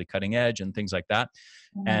and it's really cutting edge and things like that.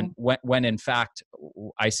 And Mhm. when in fact,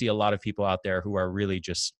 I see a lot of people out there who are really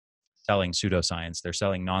just selling pseudoscience. They're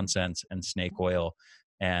selling nonsense and snake oil,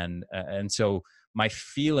 and so my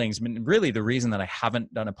feelings. I mean, really, the reason that I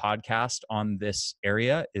haven't done a podcast on this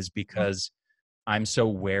area is because I'm so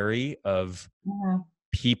wary of Mhm.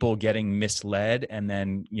 people getting misled and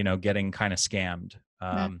then getting kind of scammed.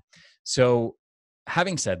 Mhm. So,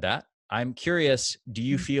 having said that, I'm curious. Do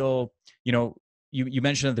you feel you know? You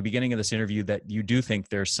mentioned at the beginning of this interview that you do think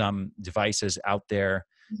there's some devices out there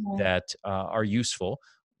Mhm. that are useful.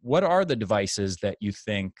 What are the devices that you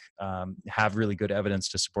think have really good evidence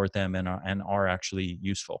to support them and are actually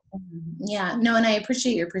useful? Yeah, no, and I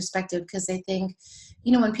appreciate your perspective because I think,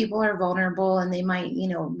 when people are vulnerable and they might,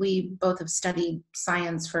 we both have studied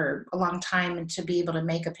science for a long time and to be able to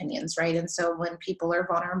make opinions, right? And so when people are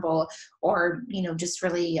vulnerable or, just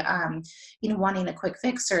really, wanting a quick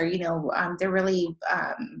fix or, they're really,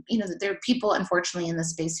 there are people, unfortunately, in this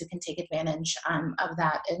space who can take advantage of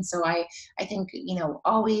that. And so I think,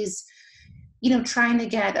 always trying to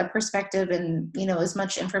get a perspective and, as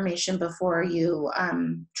much information before you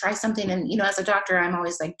try something. And, as a doctor, I'm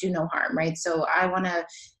always like, do no harm, right? So I want to,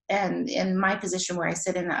 and in my position where I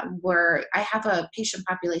sit in, where I have a patient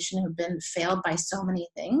population who've been failed by so many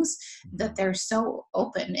things that they're so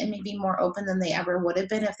open and maybe more open than they ever would have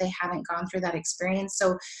been if they hadn't gone through that experience.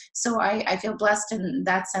 So I feel blessed in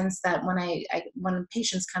that sense that when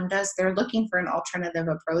patients come to us, they're looking for an alternative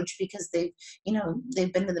approach because they've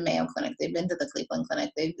been to the Mayo Clinic, they've been to the Cleveland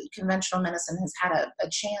Clinic, conventional medicine has had a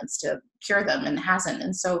chance to cure them and hasn't.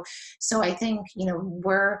 And so I think,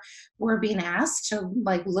 we're being asked to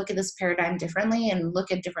like look at this paradigm differently and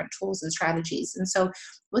look at different tools and strategies. And so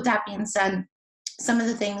with that being said, some of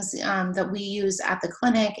the things that we use at the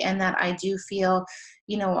clinic and that I do feel,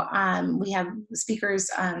 we have speakers,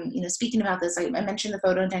 speaking about this. I mentioned the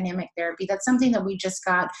photodynamic therapy. That's something that we just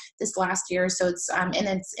got this last year. So it's in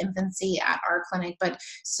its infancy at our clinic, but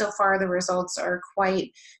so far the results are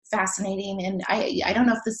quite fascinating. And I don't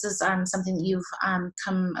know if this is something that you've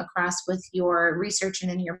come across with your research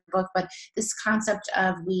and in your book, but this concept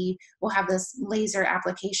of we will have this laser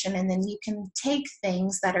application, and then you can take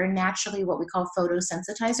things that are naturally what we call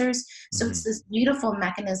photosensitizers. So it's this beautiful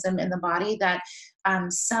mechanism in the body that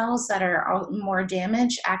cells that are more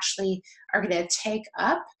damaged actually are going to take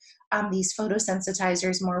up these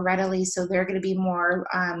photosensitizers more readily, so they're going to be more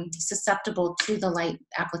susceptible to the light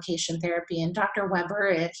application therapy. And Dr.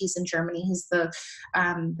 Weber, he's in Germany. He's the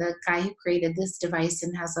guy who created this device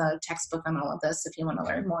and has a textbook on all of this. If you want to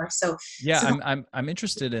learn more, I'm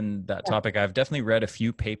interested in that topic. I've definitely read a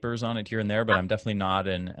few papers on it here and there, but I'm definitely not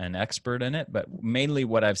an expert in it. But mainly,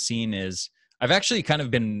 what I've seen is I've actually kind of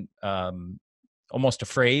been almost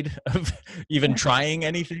afraid of even trying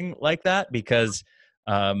anything like that because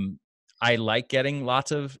I like getting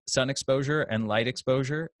lots of sun exposure and light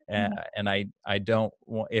exposure. And I don't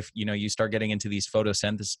want, if, you start getting into these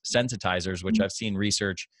photosensitizers, which I've seen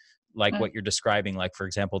research like what you're describing, like, for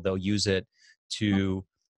example, they'll use it to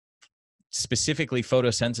specifically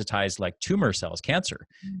photosensitize like tumor cells, cancer,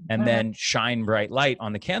 and then shine bright light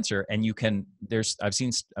on the cancer. And I've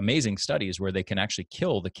seen amazing studies where they can actually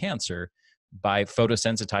kill the cancer by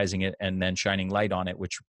photosensitizing it and then shining light on it,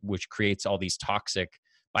 which creates all these toxic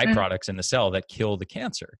byproducts in the cell that kill the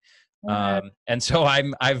cancer. And so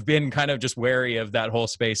I've been kind of just wary of that whole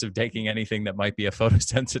space of taking anything that might be a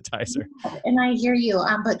photosensitizer. And I hear you,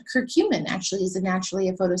 but curcumin actually is naturally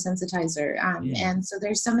a photosensitizer. And so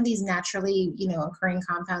there's some of these naturally, occurring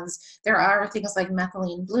compounds. There are things like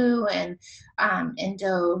methylene blue and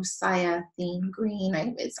indocyanine green.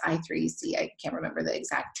 It's I3C. I can't remember the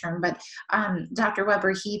exact term, but Dr.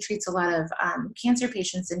 Weber, he treats a lot of cancer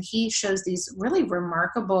patients, and he shows these really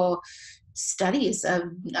remarkable studies of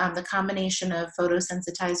the combination of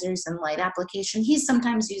photosensitizers and light application. He's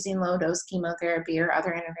sometimes using low dose chemotherapy or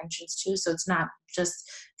other interventions too, so it's not just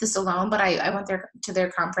this alone. But I went there to their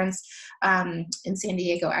conference in San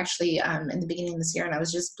Diego actually in the beginning of this year, and I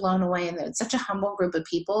was just blown away. And it's such a humble group of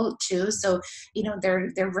people too, so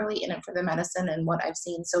they're really in it for the medicine and what I've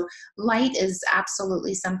seen. So light is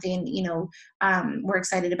absolutely something we're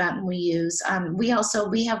excited about and we use. We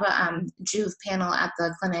have a Juve panel at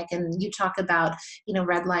the clinic, and you talk about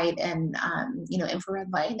red light and infrared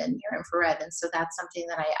light and near infrared, and so that's something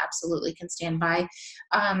that I absolutely can stand by.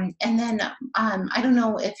 And then I don't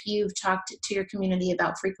know if you've talked to your community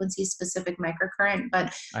about frequency-specific microcurrent,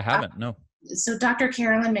 but I haven't, no. So Dr.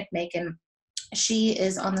 Carolyn McMakin, she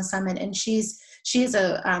is on the summit, and she has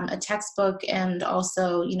a textbook and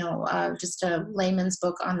also just a layman's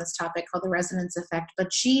book on this topic called The Resonance Effect.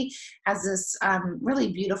 But she has this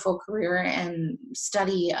really beautiful career and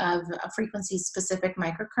study of a frequency-specific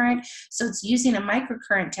microcurrent. So it's using a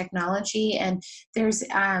microcurrent technology, and there's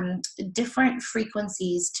different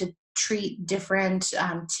frequencies to treat different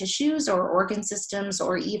tissues or organ systems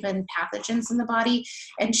or even pathogens in the body.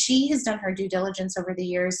 And she has done her due diligence over the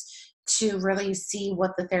years to really see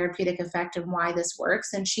what the therapeutic effect and why this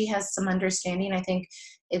works. And she has some understanding. I think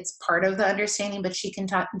it's part of the understanding, but she can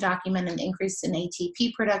document an increase in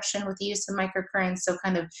ATP production with the use of microcurrents, so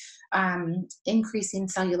kind of increasing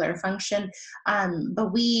cellular function.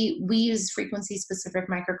 But we use frequency-specific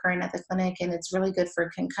microcurrent at the clinic, and it's really good for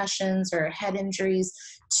concussions or head injuries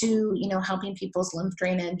to, helping people's lymph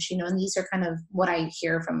drainage, and these are kind of what I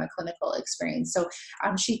hear from a clinical experience. So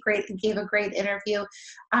she gave a great interview.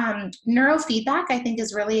 Neurofeedback, I think,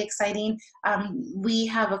 is really exciting. We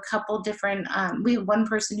have a couple different, we have one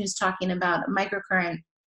person who's talking about microcurrent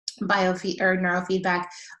neurofeedback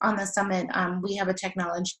on the summit. We have a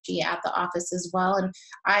technology at the office as well, and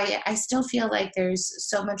I still feel like there's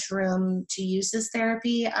so much room to use this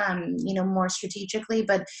therapy, more strategically.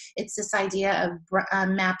 But it's this idea of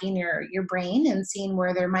mapping your brain and seeing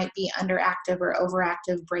where there might be underactive or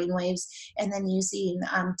overactive brain waves, and then using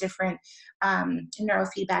different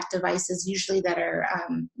neurofeedback devices, usually that are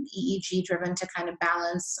EEG driven, to kind of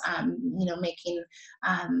balance, making,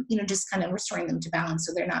 just kind of restoring them to balance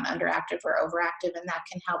so they're not underactive or overactive. And that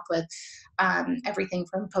can help with everything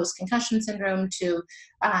from post-concussion syndrome to,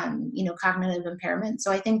 cognitive impairment.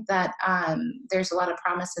 So I think that there's a lot of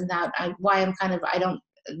promise in that. I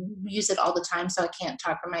use it all the time, so I can't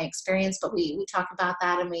talk from my experience, but we talk about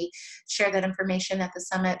that and we share that information at the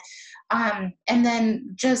summit. And then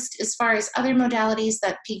just as far as other modalities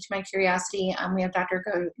that piqued my curiosity, we have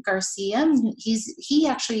Dr. Garcia. He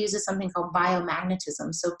actually uses something called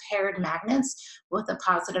biomagnetism, so paired magnets with a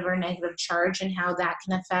positive or negative charge, and how that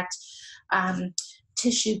can affect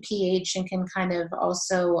tissue pH, and can kind of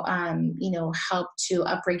also, help to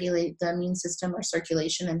upregulate the immune system or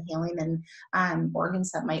circulation and healing and organs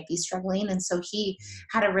that might be struggling. And so he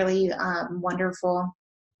had a really wonderful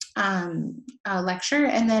lecture.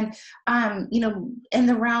 And then, in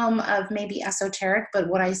the realm of maybe esoteric, but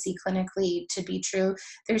what I see clinically to be true,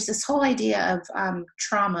 there's this whole idea of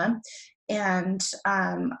trauma and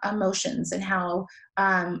emotions, and how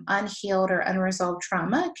unhealed or unresolved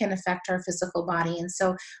trauma can affect our physical body. And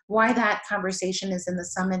so why that conversation is in the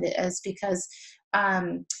summit is because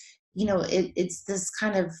it's this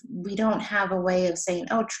kind of, we don't have a way of saying,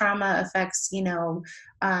 oh, trauma affects,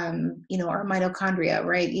 our mitochondria,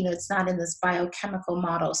 right? It's not in this biochemical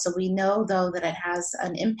model. So we know, though, that it has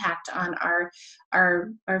an impact on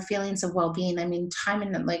our feelings of well-being. I mean, time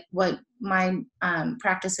and like what my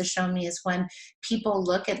practice has shown me is when people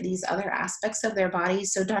look at these other aspects of their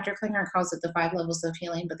bodies. So Dr. Klinger calls it the 5 levels of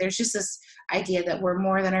healing, but there's just this idea that we're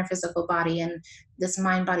more than our physical body, and this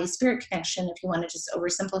mind, body, spirit connection, if you want to just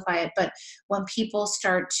oversimplify it. But when people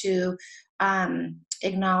start to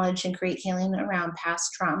acknowledge and create healing around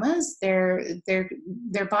past traumas,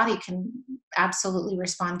 their body can absolutely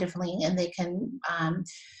respond differently, and they can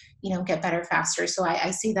get better faster. So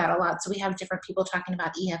I see that a lot. So we have different people talking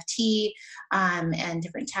about EFT and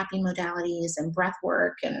different tapping modalities and breath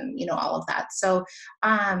work and, all of that. So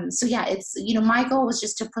yeah, it's, my goal was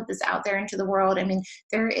just to put this out there into the world. I mean,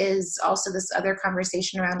 there is also this other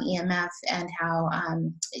conversation around EMF and how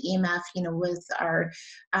EMF, with our,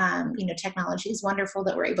 technology is wonderful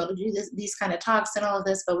that we're able to do these kind of talks and all of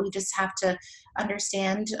this, but we just have to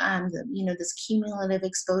understand, this cumulative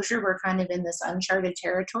exposure. We're kind of in this uncharted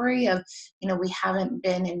territory of, we haven't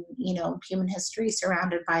been in, human history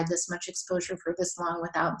surrounded by this much exposure for this long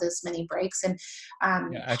without this many breaks. And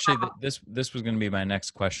yeah, actually, this was going to be my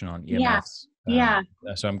next question on yeah, EMFs. yeah,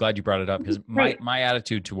 So I'm glad you brought it up, because great. my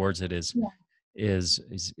attitude towards it Yeah.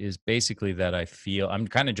 is basically that I feel I'm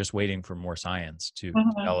kind of just waiting for more science to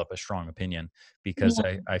Mhm. develop a strong opinion, because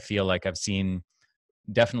Yeah. I feel like I've seen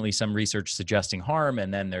definitely some research suggesting harm,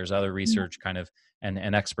 and then there's other Yeah. research kind of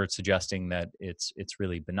and experts suggesting that it's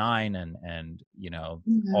really benign, and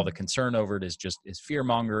all the Mhm. concern over it is fear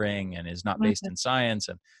mongering and is not based Mhm. in science.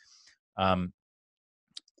 And um,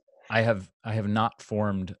 I have not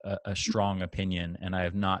formed a strong opinion, and I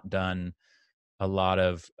have not done a lot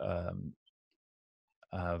of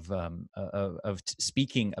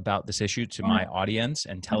speaking about this issue to Mhm. my audience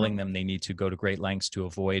and telling them they need to go to great lengths to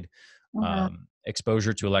avoid Mhm.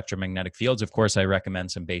 exposure to electromagnetic fields. Of course, I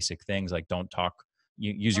recommend some basic things like don't talk.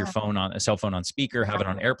 You use your phone on a cell phone on speaker, have it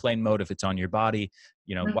on airplane mode if it's on your body.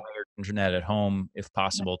 Mhm. Wired internet at home if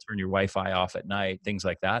possible. Turn your Wi-Fi off at night. Things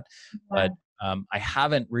like that. But I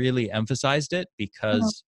haven't really emphasized it Mhm.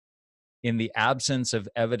 because, in the absence of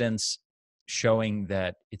evidence showing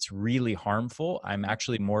that it's really harmful, I'm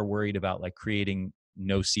actually more worried about like creating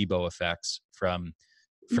nocebo effects from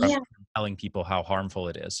Yeah. telling people how harmful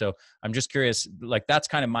it is. So I'm just curious, like that's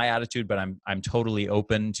kind of my attitude, but I'm totally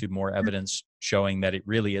open to more evidence showing that it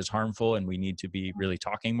really is harmful and we need to be really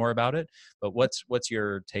talking more about it. But what's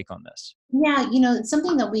your take on this? Yeah, it's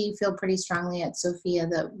something that we feel pretty strongly at Sophia,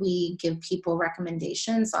 that we give people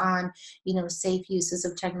recommendations on, safe uses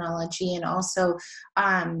of technology, and also,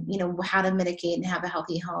 how to mitigate and have a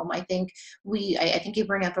healthy home. I think I think you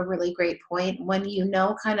bring up a really great point. When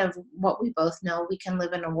kind of what we both know, we can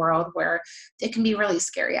live in a world where it can be really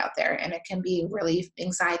scary out there, and it can be really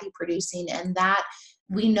anxiety producing, and that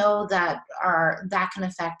we know that that can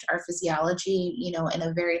affect our physiology, in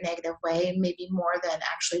a very negative way, maybe more than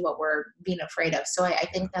actually what we're being afraid of. So I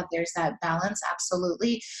think that there's that balance,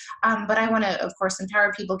 absolutely. But I want to, of course,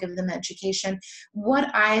 empower people, give them education.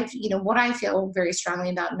 What I feel very strongly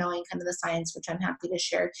about, knowing kind of the science, which I'm happy to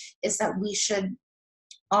share, is that we should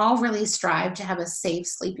all really strive to have a safe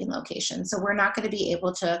sleeping location. So we're not going to be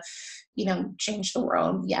able to, change the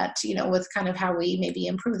world yet, with kind of how we maybe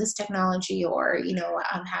improve this technology, or,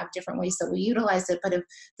 have different ways that we utilize it. But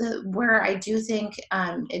where I do think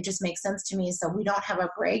it just makes sense to me is that we don't have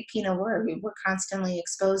a break, we're constantly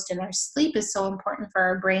exposed, and our sleep is so important for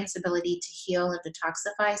our brain's ability to heal and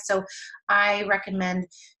detoxify. So I recommend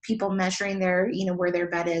people measuring where their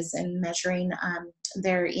bed is, and measuring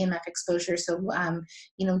their EMF exposure. So,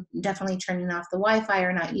 definitely turning off the Wi-Fi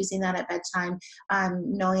or not using that at bedtime,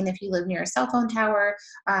 knowing if you live near a cell phone tower,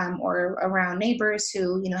 or around neighbors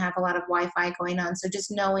who, have a lot of Wi-Fi going on. So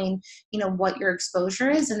just knowing, what your exposure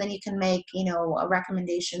is, and then you can make,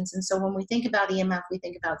 recommendations. And so when we think about EMF, we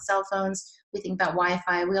think about cell phones, we think about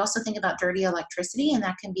Wi-Fi. We also think about dirty electricity, and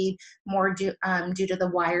that can be more due to the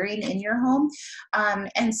wiring in your home.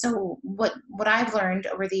 And so what I've learned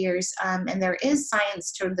over the years, and there is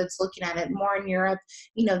science that's looking at it more in Europe,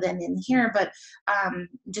 than in here. But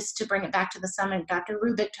just to bring it back to the summit, Dr.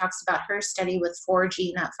 Rubik talks about her study with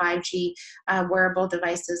 4G, not 5G, wearable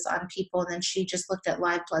devices on people. And then she just looked at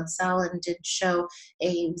live blood cell and did show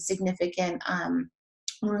a significant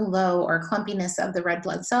rouleau or clumpiness of the red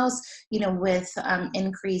blood cells, with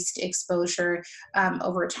increased exposure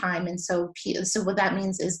over time. And so what that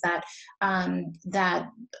means is that that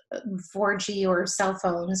 4G or cell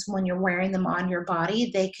phones, when you're wearing them on your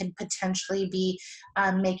body, they can potentially be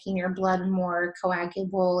making your blood more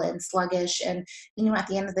coagulable and sluggish. And at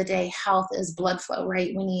the end of the day, health is blood flow,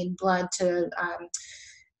 right? We need blood to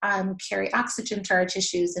carry oxygen to our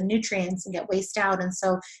tissues and nutrients and get waste out. And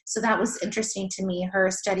so that was interesting to me, her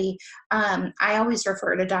study. I always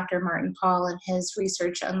refer to Dr. Martin Pall and his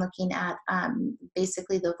research on looking at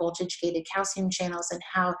basically the voltage gated calcium channels and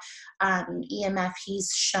how EMF he's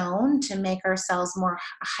shown to make our cells more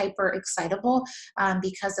hyper excitable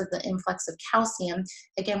because of the influx of calcium.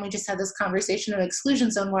 Again, we just had this conversation of exclusion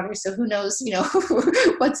zone water, so who knows,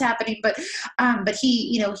 what's happening, but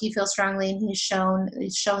he feels strongly, and he's shown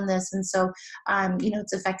this. And so,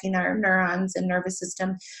 it's affecting our neurons and nervous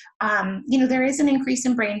system. There is an increase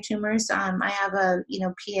in brain tumors. I have a,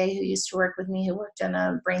 PA who used to work with me, who worked in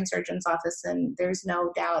a brain surgeon's office, and there's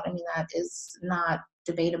no doubt. That is not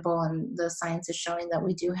debatable. And the science is showing that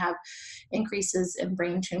we do have increases in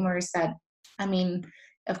brain tumors that,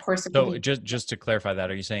 of course. So just to clarify that,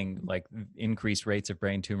 are you saying like increased rates of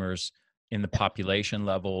brain tumors in the population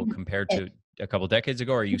level compared to a couple decades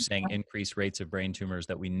ago? Or are you saying increased rates of brain tumors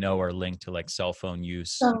that we know are linked to like cell phone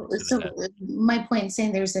use? So my point is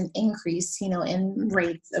saying there's an increase, in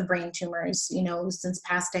rates of brain tumors, since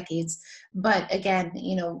past decades. But again,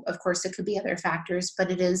 of course it could be other factors,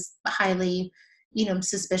 but it is highly,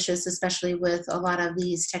 suspicious, especially with a lot of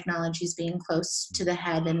these technologies being close to the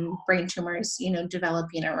head and brain tumors,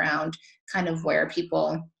 developing around kind of where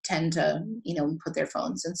people tend to, put their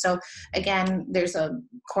phones. And so again, there's a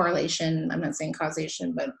correlation. I'm not saying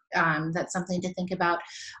causation, but that's something to think about.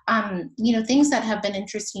 Things that have been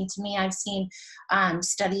interesting to me, I've seen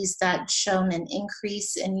studies that shown an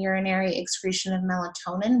increase in urinary excretion of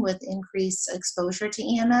melatonin with increased exposure to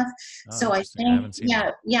EMF. So I think,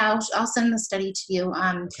 I'll send the study to you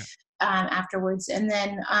afterwards. And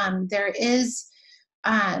then there is,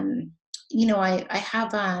 I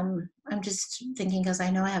have, I'm just thinking, because I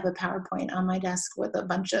know I have a PowerPoint on my desk with a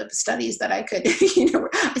bunch of studies that I could,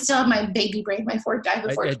 I still have my baby brain, my fourth.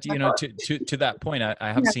 To that point, I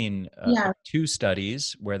have seen 2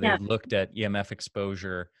 studies where they looked at EMF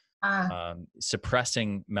exposure,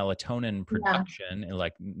 suppressing melatonin production in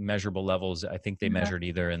like measurable levels. I think they measured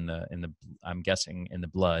either in the, I'm guessing in the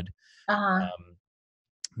blood.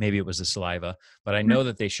 Maybe it was the saliva, but I know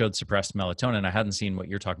that they showed suppressed melatonin. I hadn't seen what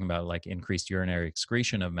you're talking about, like increased urinary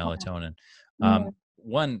excretion of melatonin.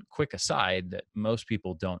 One quick aside that most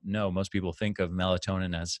people don't know, most people think of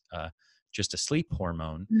melatonin as just a sleep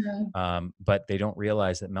hormone, but they don't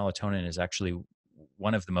realize that melatonin is actually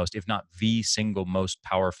one of the most, if not the single most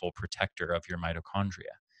powerful protector of your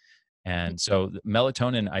mitochondria. And so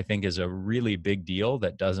melatonin, I think, is a really big deal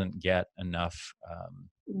that doesn't get enough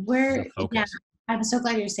focus. I'm so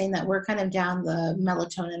glad you're saying that. We're kind of down the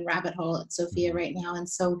melatonin rabbit hole at Sophia right now. And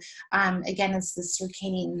so, again, it's the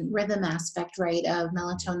circadian rhythm aspect, right, of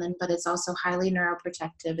melatonin, but it's also highly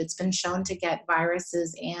neuroprotective. It's been shown to get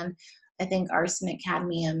viruses and I think arsenic,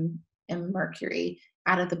 cadmium, and mercury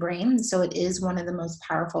out of the brain. So it is one of the most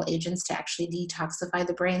powerful agents to actually detoxify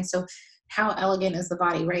the brain. So how elegant is the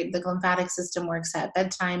body, right? The lymphatic system works at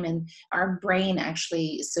bedtime, and our brain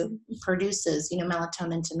actually produces,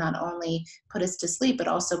 melatonin to not only put us to sleep, but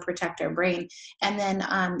also protect our brain. And then,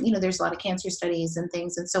 there's a lot of cancer studies and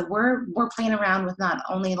things. And so we're playing around with not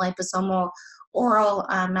only liposomal oral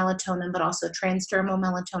melatonin, but also transdermal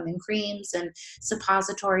melatonin creams and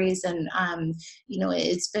suppositories. And,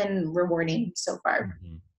 it's been rewarding so far.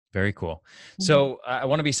 Very cool. So I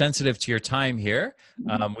want to be sensitive to your time here.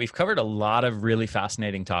 We've covered a lot of really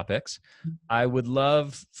fascinating topics. I would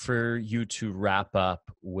love for you to wrap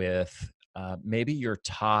up with maybe your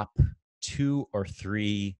top 2 or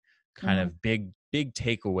 3 kind of big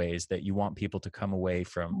takeaways that you want people to come away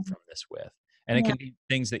from this with. And it can be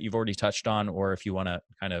things that you've already touched on, or if you want to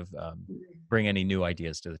kind of bring any new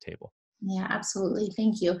ideas to the table. Yeah, absolutely.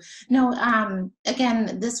 Thank you. No,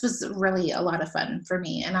 again, this was really a lot of fun for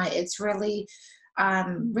me. And it's really,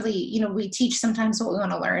 really, we teach sometimes what we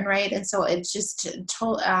want to learn, right? And so it's just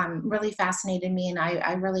really fascinated me. And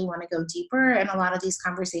I really want to go deeper in a lot of these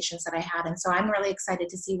conversations that I had. And so I'm really excited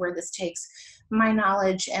to see where this takes my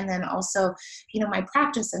knowledge, and then also, my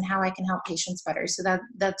practice and how I can help patients better. So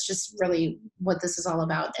that's just really what this is all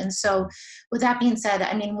about. And so with that being said,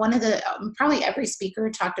 I mean, one of the, probably every speaker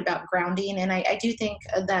talked about grounding. And I do think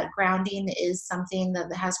that grounding is something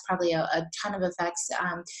that has probably a ton of effects,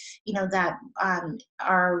 that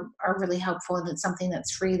are really helpful. And it's something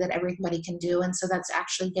that's free that everybody can do. And so that's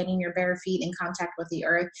actually getting your bare feet in contact with the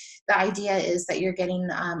earth. The idea is that you're getting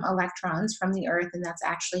electrons from the earth, and that's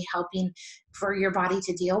actually helping for your body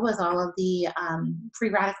to deal with all of the free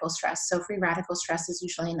radical stress. So free radical stress is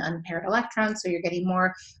usually an unpaired electron. So you're getting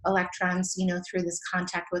more electrons, through this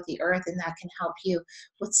contact with the earth, and that can help you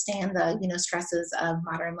withstand the, stresses of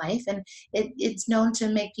modern life. And it's known to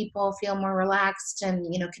make people feel more relaxed and,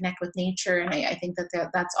 connect with nature. And I think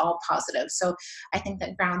that's all positive. So I think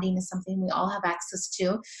that grounding is something we all have access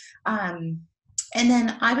to. And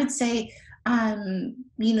then I would say,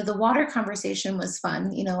 the water conversation was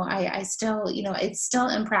fun. I still, it's still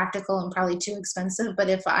impractical and probably too expensive, but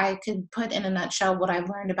if I could put in a nutshell what I've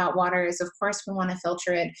learned about water is, of course, we want to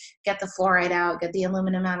filter it, get the fluoride out, get the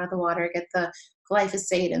aluminum out of the water, get the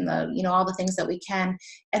glyphosate and the, all the things that we can.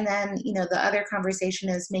 And then, the other conversation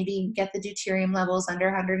is maybe get the deuterium levels under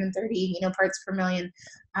 130, parts per million.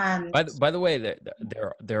 By the way,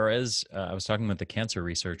 there is. I was talking with the cancer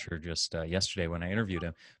researcher just yesterday when I interviewed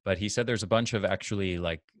him, but he said there's a bunch of actually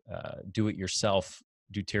like do-it-yourself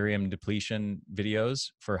deuterium depletion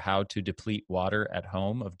videos for how to deplete water at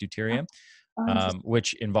home of deuterium,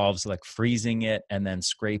 which involves like freezing it and then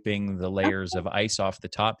scraping the layers of ice off the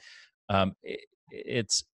top.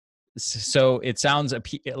 So it sounds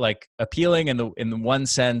appealing in the one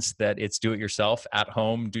sense that it's do-it-yourself at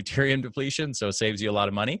home deuterium depletion, so it saves you a lot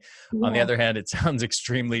of money. Yeah. On the other hand, it sounds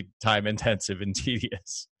extremely time intensive and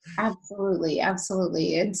tedious. Absolutely.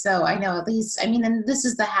 And so I know, at least, and this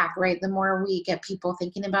is the hack, right? The more we get people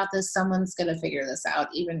thinking about this, someone's going to figure this out,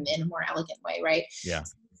 even in a more elegant way, right? Yeah.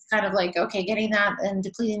 So it's kind of like, okay, getting that and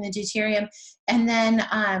depleting the deuterium. And then,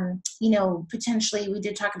 potentially we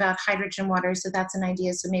did talk about hydrogen water. So that's an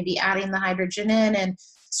idea. So maybe adding the hydrogen in and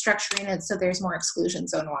structuring it so there's more exclusion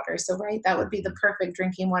zone water. So, right, that would be the perfect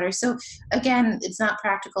drinking water. So again, it's not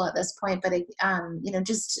practical at this point, but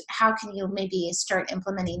just how can you maybe start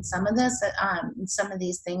implementing some of this? Some of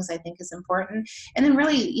these things I think is important. And then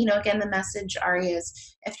really, again, the message, Ari,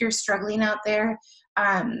 is if you're struggling out there,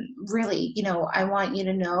 really, I want you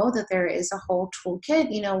to know that there is a whole toolkit,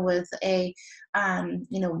 with a,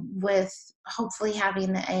 with hopefully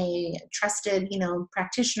having a trusted,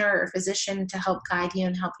 practitioner or physician to help guide you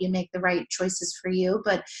and help you make the right choices for you.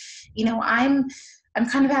 But, I'm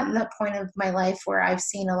kind of at that point of my life where I've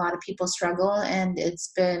seen a lot of people struggle, and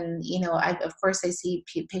it's been, of course I see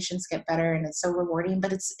patients get better and it's so rewarding,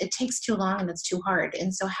 but it takes too long and it's too hard.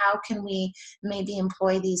 And so how can we maybe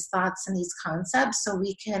employ these thoughts and these concepts so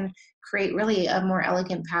we can create really a more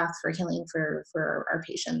elegant path for healing for our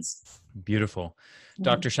patients? Beautiful.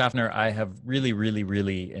 Dr. Schaffner, I have really, really,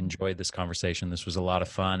 really enjoyed this conversation. This was a lot of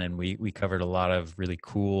fun, and we covered a lot of really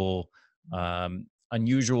cool,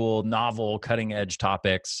 unusual, novel, cutting edge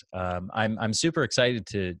topics. I'm super excited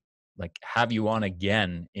to have you on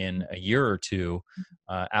again in a year or two,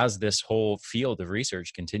 as this whole field of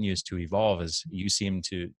research continues to evolve, as you seem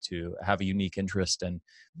to have a unique interest and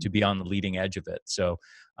to be on the leading edge of it. So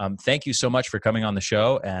thank you so much for coming on the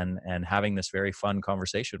show and having this very fun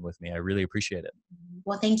conversation with me. I really appreciate it.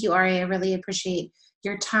 Well, thank you, Ari. I really appreciate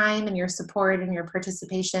your time and your support and your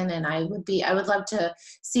participation. And I would love to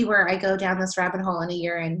see where I go down this rabbit hole in a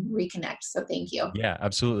year and reconnect. So thank you. Yeah,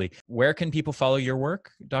 absolutely. Where can people follow your work,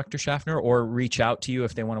 Dr. Schaffner, or reach out to you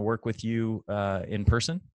if they want to work with you in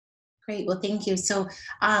person? Great. Well, thank you. So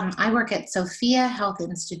I work at Sophia Health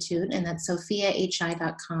Institute, and that's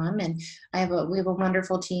sophiahi.com. And we have a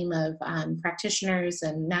wonderful team of practitioners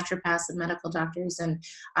and naturopaths and medical doctors. And,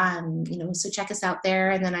 so check us out there.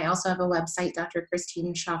 And then I also have a website,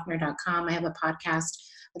 drchristineschaffner.com. I have a podcast.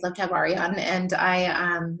 I'd love to have Ari on. And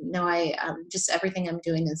I just everything I'm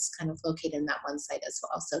doing is kind of located in that one site as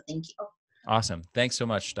well. So thank you. Awesome. Thanks so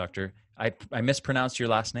much, Doctor. I mispronounced your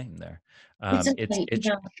last name there. It's okay.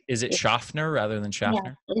 Is it Schaffner rather than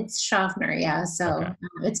Schaffner? Yeah, it's Schaffner. Yeah. So okay.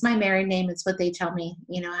 It's my married name. It's what they tell me,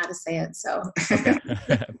 how to say it. So okay.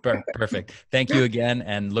 Perfect. Thank you again,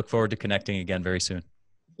 and look forward to connecting again very soon.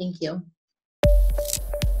 Thank you.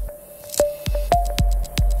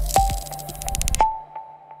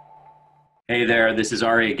 Hey there, this is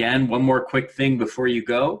Ari again. One more quick thing before you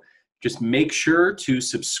go. Just make sure to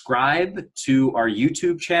subscribe to our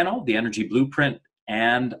YouTube channel, The Energy Blueprint,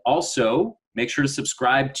 and also make sure to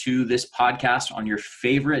subscribe to this podcast on your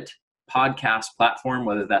favorite podcast platform,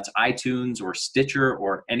 whether that's iTunes or Stitcher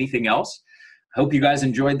or anything else. I hope you guys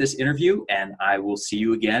enjoyed this interview, and I will see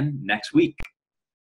you again next week.